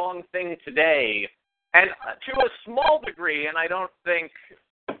said the wrong thing today. And to a small degree, and I don't think,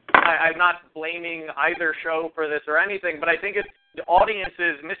 I'm not blaming either show for this or anything, but I think it's the audience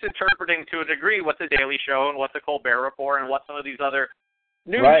is misinterpreting to a degree what The Daily Show and what The Colbert Report and what some of these other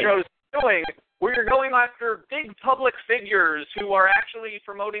news shows are doing, where you're going after big public figures who are actually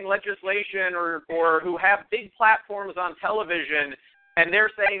promoting legislation or who have big platforms on television, and they're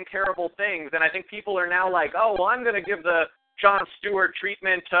saying terrible things. And I think people are now like, oh, well, I'm going to give the Jon Stewart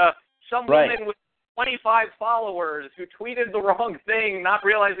treatment to some woman with 25 followers who tweeted the wrong thing, not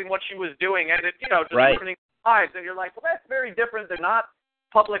realizing what she was doing, and it, just ruining lives. And you're like, well, that's very different. They're not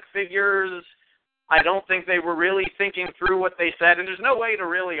public figures. I don't think they were really thinking through what they said, and there's no way to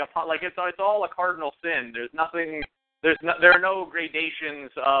really it's all a cardinal sin. There are no gradations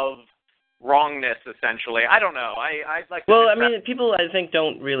of wrongness. Essentially, I don't know. I'd like. Well, I mean, people I think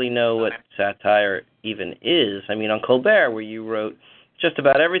don't really know what satire even is. I mean, on Colbert, where you wrote just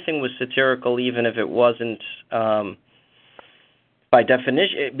about everything was satirical, even if it wasn't by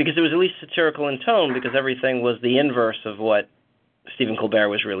definition, because it was at least satirical in tone, because everything was the inverse of what Stephen Colbert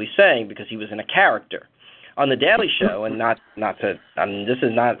was really saying, because he was in a character. On The Daily Show, and this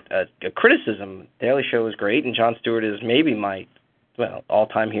is not a criticism. The Daily Show is great, and Jon Stewart is maybe my,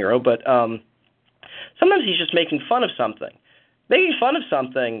 all-time hero, but sometimes he's just making fun of something. Making fun of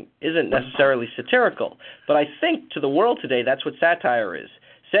something isn't necessarily satirical, but I think to the world today, that's what satire is.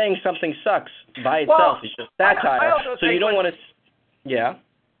 Saying something sucks by itself is just satire, so you don't want to... Yeah?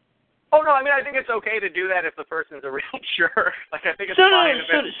 Oh, no, I mean, I think it's okay to do that if the person's a real jerk. Like, I think it's fine.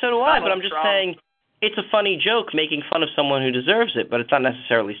 So do I, but I'm just saying it's a funny joke making fun of someone who deserves it, but it's not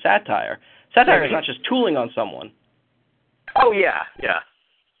necessarily satire. Satire is not just tooling on someone. Oh, yeah.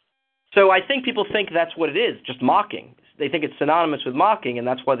 So I think people think that's what it is, just mocking. They think it's synonymous with mocking, and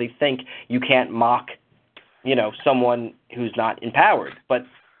that's why they think you can't mock, someone who's not empowered. But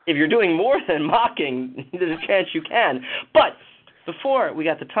if you're doing more than mocking, there's a chance you can. But before, we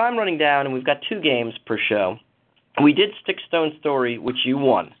got the time running down, and we've got 2 games per show. We did Stick, Stone, Story, which you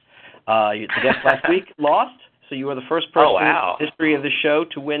won. The guest last week lost, so you are the first person in the history of the show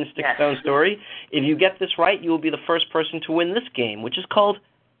to win Stick, Stone, Story. If you get this right, you will be the first person to win this game, which is called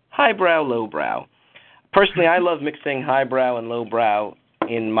Highbrow, Lowbrow. Personally, I love mixing highbrow and lowbrow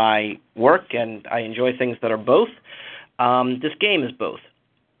in my work, and I enjoy things that are both. This game is both.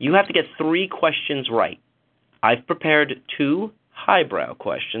 You have to get 3 questions right. I've prepared 2 highbrow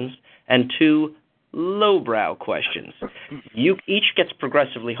questions and 2 lowbrow questions. Each gets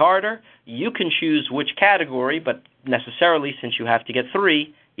progressively harder. You can choose which category, but necessarily, since you have to get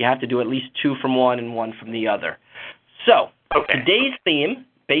 3, you have to do at least 2 from one and 1 from the other. So, today's theme,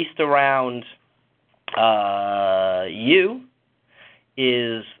 based around you,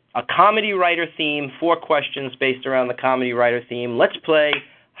 is a comedy writer theme, 4 questions based around the comedy writer theme. Let's play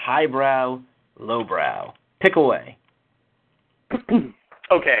highbrow, lowbrow. Pick away.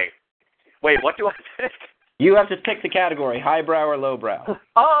 Okay. Wait, what do I pick? You have to pick the category, highbrow or lowbrow.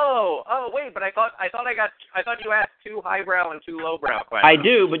 Oh, wait, but I thought you asked 2 highbrow and 2 lowbrow questions. I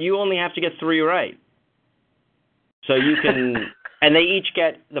do, but you only have to get 3 right. So you can, and they each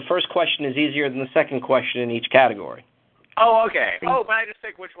get, the first question is easier than the second question in each category. Oh, okay. Oh, but I just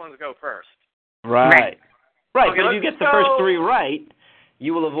pick which ones go first. Right. Right, okay, but if you get the first 3 right,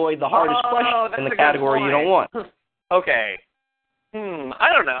 you will avoid the hardest question in the category you don't want. Okay.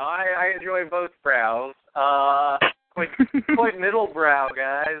 I don't know. I enjoy both brows. Quite middle brow,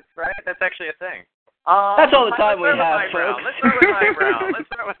 guys, right? That's actually a thing. That's all the time we have, folks. Let's start with highbrow.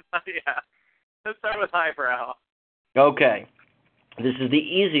 Let's start with highbrow. Okay. This is the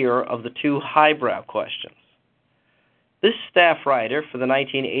easier of the 2 highbrow questions. This staff writer for the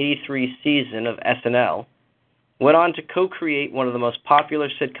 1983 season of SNL went on to co-create one of the most popular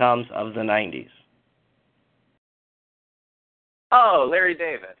sitcoms of the 90s. Oh, Larry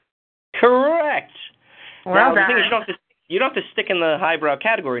David. Correct. Well now, the thing is, done. you don't have to stick in the highbrow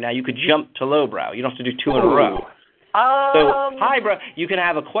category now. You could jump to lowbrow. You don't have to do two in a row. So highbrow, you can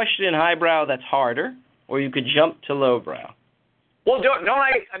have a question in highbrow that's harder, or you could jump to lowbrow. Well, don't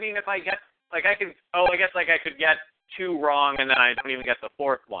I mean, if I get, like, I could, I guess, like, I could get two wrong, and then I don't even get the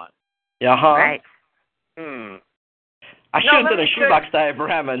fourth one. Uh-huh. Right. I should have done a shoebox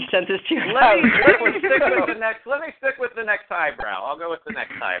diagram and sent this to your Let me house. stick with the next highbrow. I'll go with the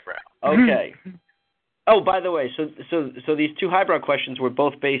next highbrow. Okay. Oh, by the way, so these two highbrow questions were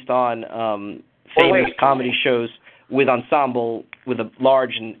both based on famous comedy shows with ensemble, with a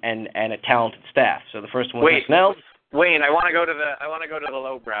large and a talented staff. So the first one was SNL. Wayne, I want to go to the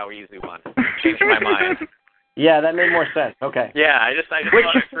lowbrow easy one. Changed my mind. Yeah, that made more sense. Okay. Yeah, I just thought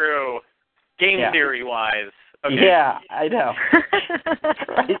it through game theory wise. Okay. Yeah, I know.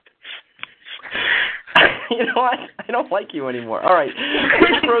 Right. You know what? I don't like you anymore. All right.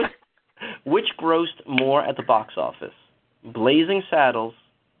 Which grossed more at the box office? Blazing Saddles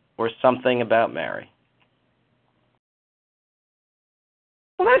or Something About Mary?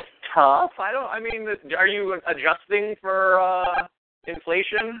 Well, that's tough. Are you adjusting for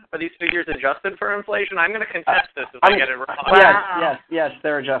inflation? Are these figures adjusted for inflation? I'm going to contest this if I get it wrong. Wow. Yes,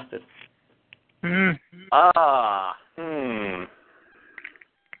 they're adjusted. I'm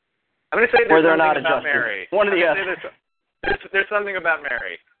going to say there's something about Mary. One of the there's something about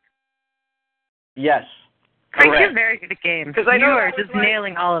Mary. Yes. Frank, you're very good at games. Because I know you are just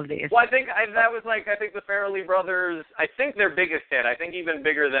nailing all of these. Well, I think the Farrelly brothers, I think their biggest hit. I think even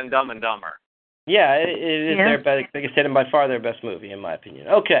bigger than Dumb and Dumber. Yeah, it is their biggest hit and by far their best movie, in my opinion.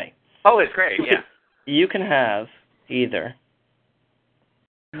 Okay. Oh, it's great, yeah. You can have either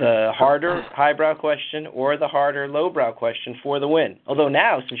the harder highbrow question or the harder lowbrow question for the win. Although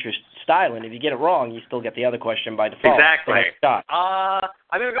now, since you're styling, if you get it wrong, you still get the other question by default. Exactly. So I'm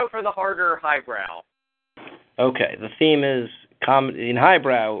going to go for the harder highbrow. Okay, the theme is comedy in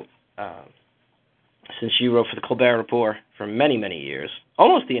highbrow. Since you wrote for the Colbert Report for many, many years,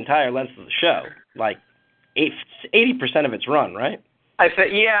 almost the entire length of the show, like 80% of its run, right? I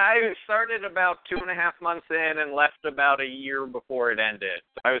started about 2.5 months in and left about a year before it ended.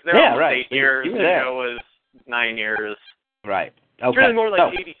 So I was there almost 8 years. The show was 9 years. Right. Okay. It's really more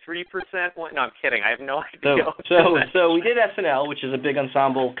like 83%. No, I'm kidding. I have no idea. So we did SNL, which is a big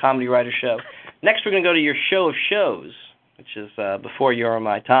ensemble comedy writer show. Next, we're going to go to your show of shows, which is before You're on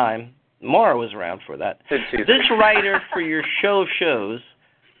My Time. Maura was around for that. This writer for your show of shows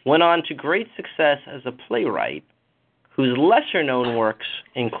went on to great success as a playwright, whose lesser-known works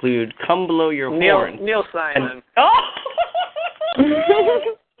include Come Below Your Horn. Neil Simon.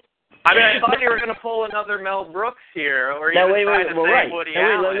 I thought you were going to pull another Mel Brooks here, or now, Woody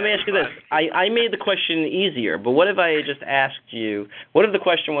Allen. Let me ask you this. I made the question easier, but what if I just asked you, what if the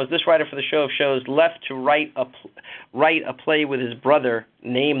question was, this writer for the show of shows left to write a play with his brother,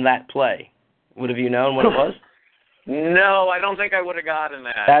 name that play? Would have you known what it was? No, I don't think I would have gotten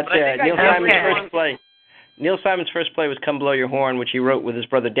that. That's it. Neil Simon's first play was Come Below Your Horn, which he wrote with his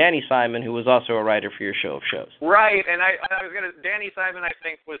brother Danny Simon, who was also a writer for your show of shows. Right, and Danny Simon, I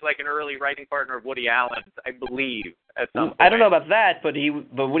think, was like an early writing partner of Woody Allen, I believe, at some point. I don't know about that, but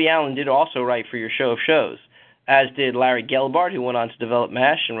Woody Allen did also write for your show of shows, as did Larry Gelbart, who went on to develop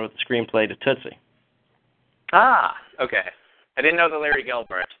MASH and wrote the screenplay to Tootsie. Ah, okay. I didn't know the Larry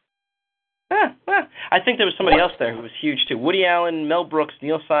Gelbart. I think there was somebody else there who was huge, too. Woody Allen, Mel Brooks,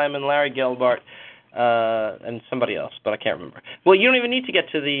 Neil Simon, Larry Gelbart, and somebody else, but I can't remember. Well, you don't even need to get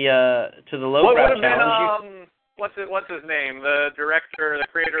to the lowbrow challenge. What's his name? The director, the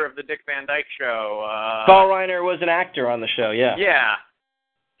creator of the Dick Van Dyke Show. Carl Reiner was an actor on the show. Yeah. Yeah.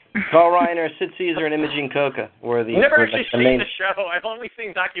 Carl Reiner, Sid Caesar, and Imogen Coca were the. Never actually seen the show. I've only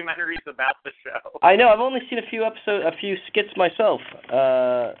seen documentaries about the show. I know. I've only seen a few skits myself.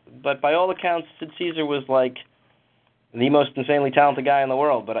 But by all accounts, Sid Caesar was like the most insanely talented guy in the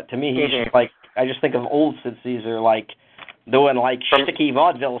world. But to me, he's just like, I just think of old Sid Caesar, like doing like sticky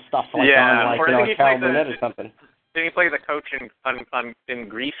vaudeville stuff, like on like Carol Burnett or something. Did he play the coach in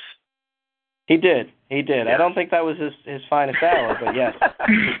Grease? He did. Yeah. I don't think that was his finest hour, but yes,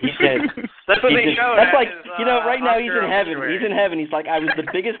 he did. That's what they showed. That's like, right now he's in heaven. He's in heaven. He's like, I was the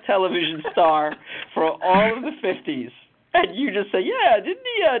biggest television star for all of the 50s. And you just say, yeah, didn't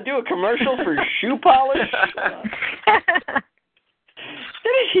he do a commercial for shoe polish?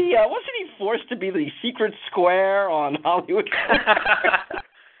 Wasn't he forced to be the secret square on Hollywood?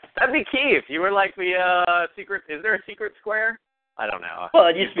 That'd be key if you were like the secret. Is there a secret square? I don't know. Well,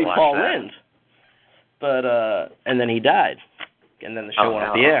 it used to be Paul Lynde. But, and then he died. And then the show went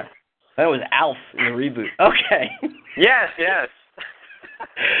off the air. That was Alf in the reboot. Okay. Yes.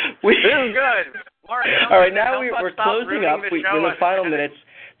 This is good. Mark, all right, now we're closing up. We're in the final minutes.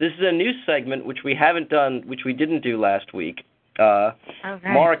 This is a new segment which we didn't do last week.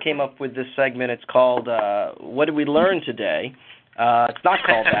 Mara came up with this segment. It's called What Did We Learn Today? It's not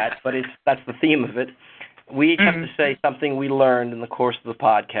called that, but that's the theme of it. We each have to say something we learned in the course of the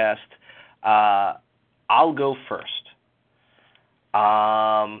podcast. I'll go first.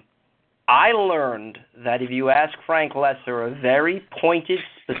 I learned that if you ask Frank Lesser a very pointed,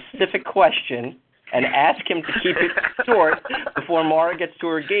 specific question and ask him to keep it short before Mara gets to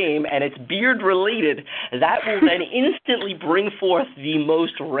her game, and it's beard-related, that will then instantly bring forth the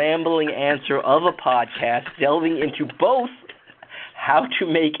most rambling answer of a podcast, delving into both how to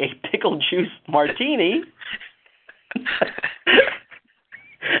make a pickle juice martini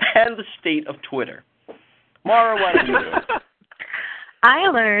and the state of Twitter. Mara, why don't you do it? I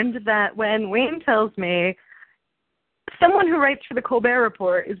learned that when Wayne tells me someone who writes for the Colbert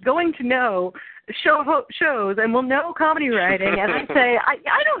Report is going to know shows and will know comedy writing, and I say,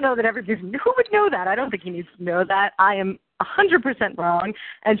 I don't know that everybody, who would know that? I don't think he needs to know that. I am 100% wrong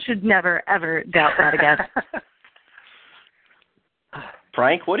and should never, ever doubt that again.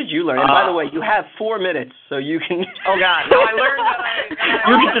 Frank, what did you learn? And by the way, you have 4 minutes, so you can... Oh, God. No, I learned that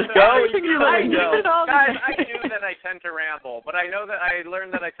you can just go. I knew that I tend to ramble, but I know that I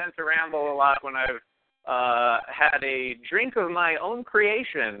learned that I tend to ramble a lot when I've had a drink of my own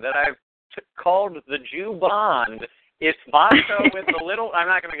creation that I've called the Jew Bond. It's vodka with a little... I'm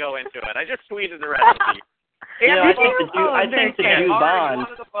not going to go into it. I just tweeted the recipe. I think the Jew Bond... You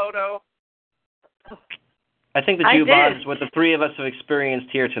wanted a photo? I think the Jew Bond is what the three of us have experienced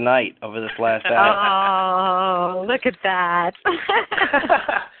here tonight over this last hour. Oh, look at that.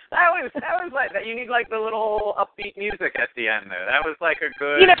 That was like that. You need like the little upbeat music at the end there. That was like a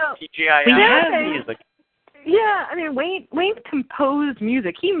good TGIF. We have music. Yeah, I mean, Wayne composed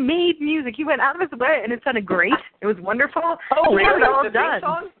music. He made music. He went out of his way, and it sounded great. It was wonderful. Oh, really? It was all the done.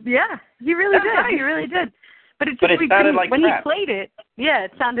 song? Yeah, he really did. Nice. He really did. But it sounded like when crap. he played it,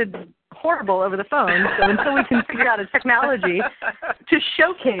 it sounded horrible over the phone. So until we can figure out a technology to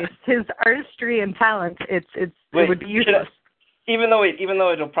showcase his artistry and talent, it would be useless. Even though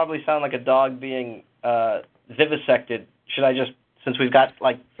it'll probably sound like a dog being vivisected, should I just, since we've got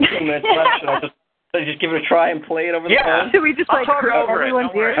like 2 minutes left, should I just give it a try and play it over the phone? Should we just hurt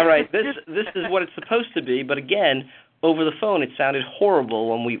everyone's ears? All right, this is what it's supposed to be, but again, over the phone it sounded horrible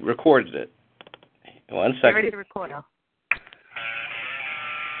when we recorded it. 1 second. Get ready to record now.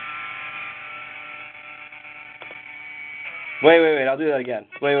 Wait, I'll do that again.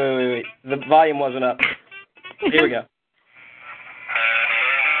 Wait. The volume wasn't up. Here we go.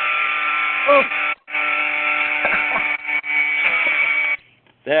 Oh.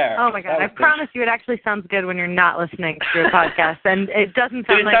 There. Oh my God! I promise you, it actually sounds good when you're not listening to a podcast, and it doesn't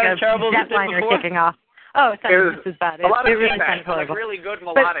sound like a jetliner kicking off. Oh, it sounds just as bad. A lot of really feedback, like really good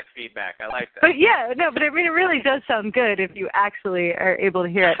melodic feedback. I like that. But I mean, it really does sound good if you actually are able to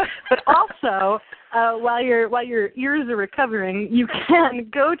hear it. But also, while your ears are recovering, you can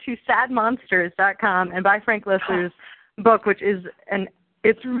go to sadmonsters.com and buy Frank Lesser's book, which is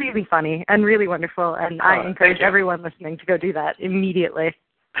it's really funny and really wonderful, and I encourage everyone listening to go do that immediately.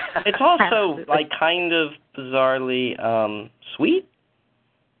 It's also like kind of bizarrely sweet.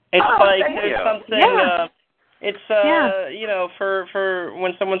 It's there's something. You know, for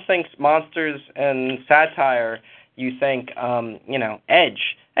when someone thinks monsters and satire, you think edge,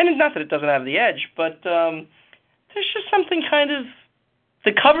 and it's not that it doesn't have the edge, but there's just something kind of.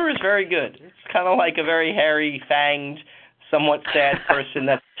 The cover is very good. It's kind of like a very hairy, fanged, somewhat sad person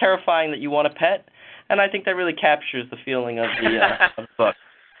that's terrifying that you want to pet, and I think that really captures the feeling of the book.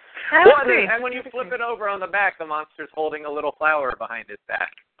 And when you flip it over on the back, the monster's holding a little flower behind his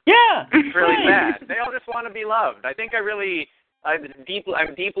back. Yeah, it's really sad. They all just want to be loved. I think I'm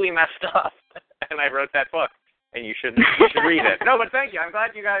deeply messed up, and I wrote that book, and you should read it. No, but thank you. I'm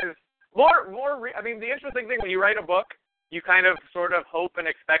glad you guys I mean, the interesting thing when you write a book, you kind of sort of hope and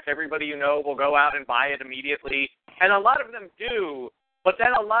expect everybody you know will go out and buy it immediately, and a lot of them do. But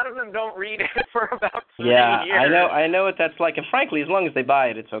then a lot of them don't read it for about 3 years. I know what that's like. And frankly, as long as they buy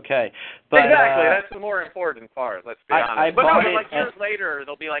it, it's okay. But, exactly. That's the more important part, let's be honest. But like years later,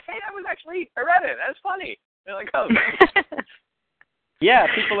 they'll be like, hey, I read it. That's funny. They're like, oh. Yeah,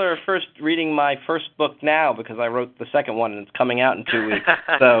 people are first reading my first book now because I wrote the second one, and it's coming out in 2 weeks.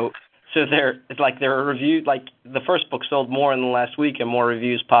 So they're reviewed. Like the first book sold more in the last week, and more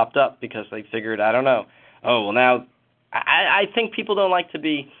reviews popped up because they figured, I don't know. Oh, well, now... I think people don't like to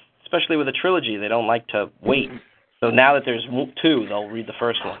be, especially with a trilogy, they don't like to wait. So now that there's 2, they'll read the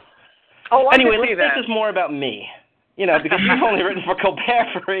first one. Oh, anyway, let's make this more about me. because you've only written for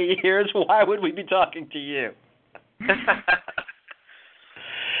Colbert for 8 years, why would we be talking to you?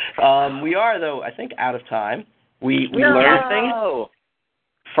 We are, though, I think, out of time. We learned things.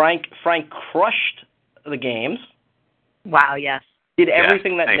 Frank crushed the games. Wow, yes. Did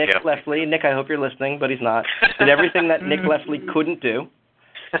everything that Nick you. Leslie, Nick, I hope you're listening, but he's not, did everything that Nick Leslie couldn't do.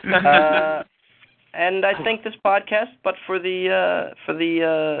 And I think this podcast, but for the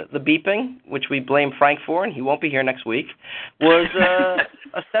beeping, which we blame Frank for, and he won't be here next week, was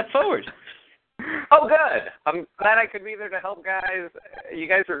a step forward. Oh, good. I'm glad I could be there to help, guys. You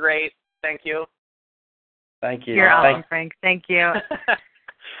guys were great. Thank you. Thank you. You're awesome, Frank. Thank you.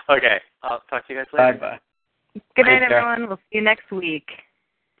 Okay. I'll talk to you guys later. Bye-bye. Good night, everyone. We'll see you next week.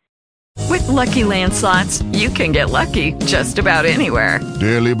 With Lucky Land Slots, you can get lucky just about anywhere.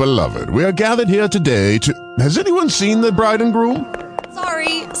 Dearly beloved, we are gathered here today to... Has anyone seen the bride and groom?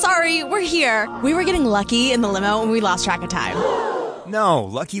 Sorry, we're here. We were getting lucky in the limo and we lost track of time. No,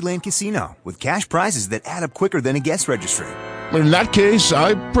 Lucky Land Casino, with cash prizes that add up quicker than a guest registry. In that case,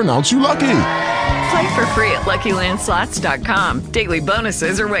 I pronounce you lucky. Play for free at LuckyLandSlots.com. Daily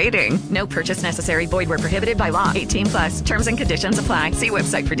bonuses are waiting. No purchase necessary. Void where prohibited by law. 18+. Terms and conditions apply. See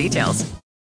website for details.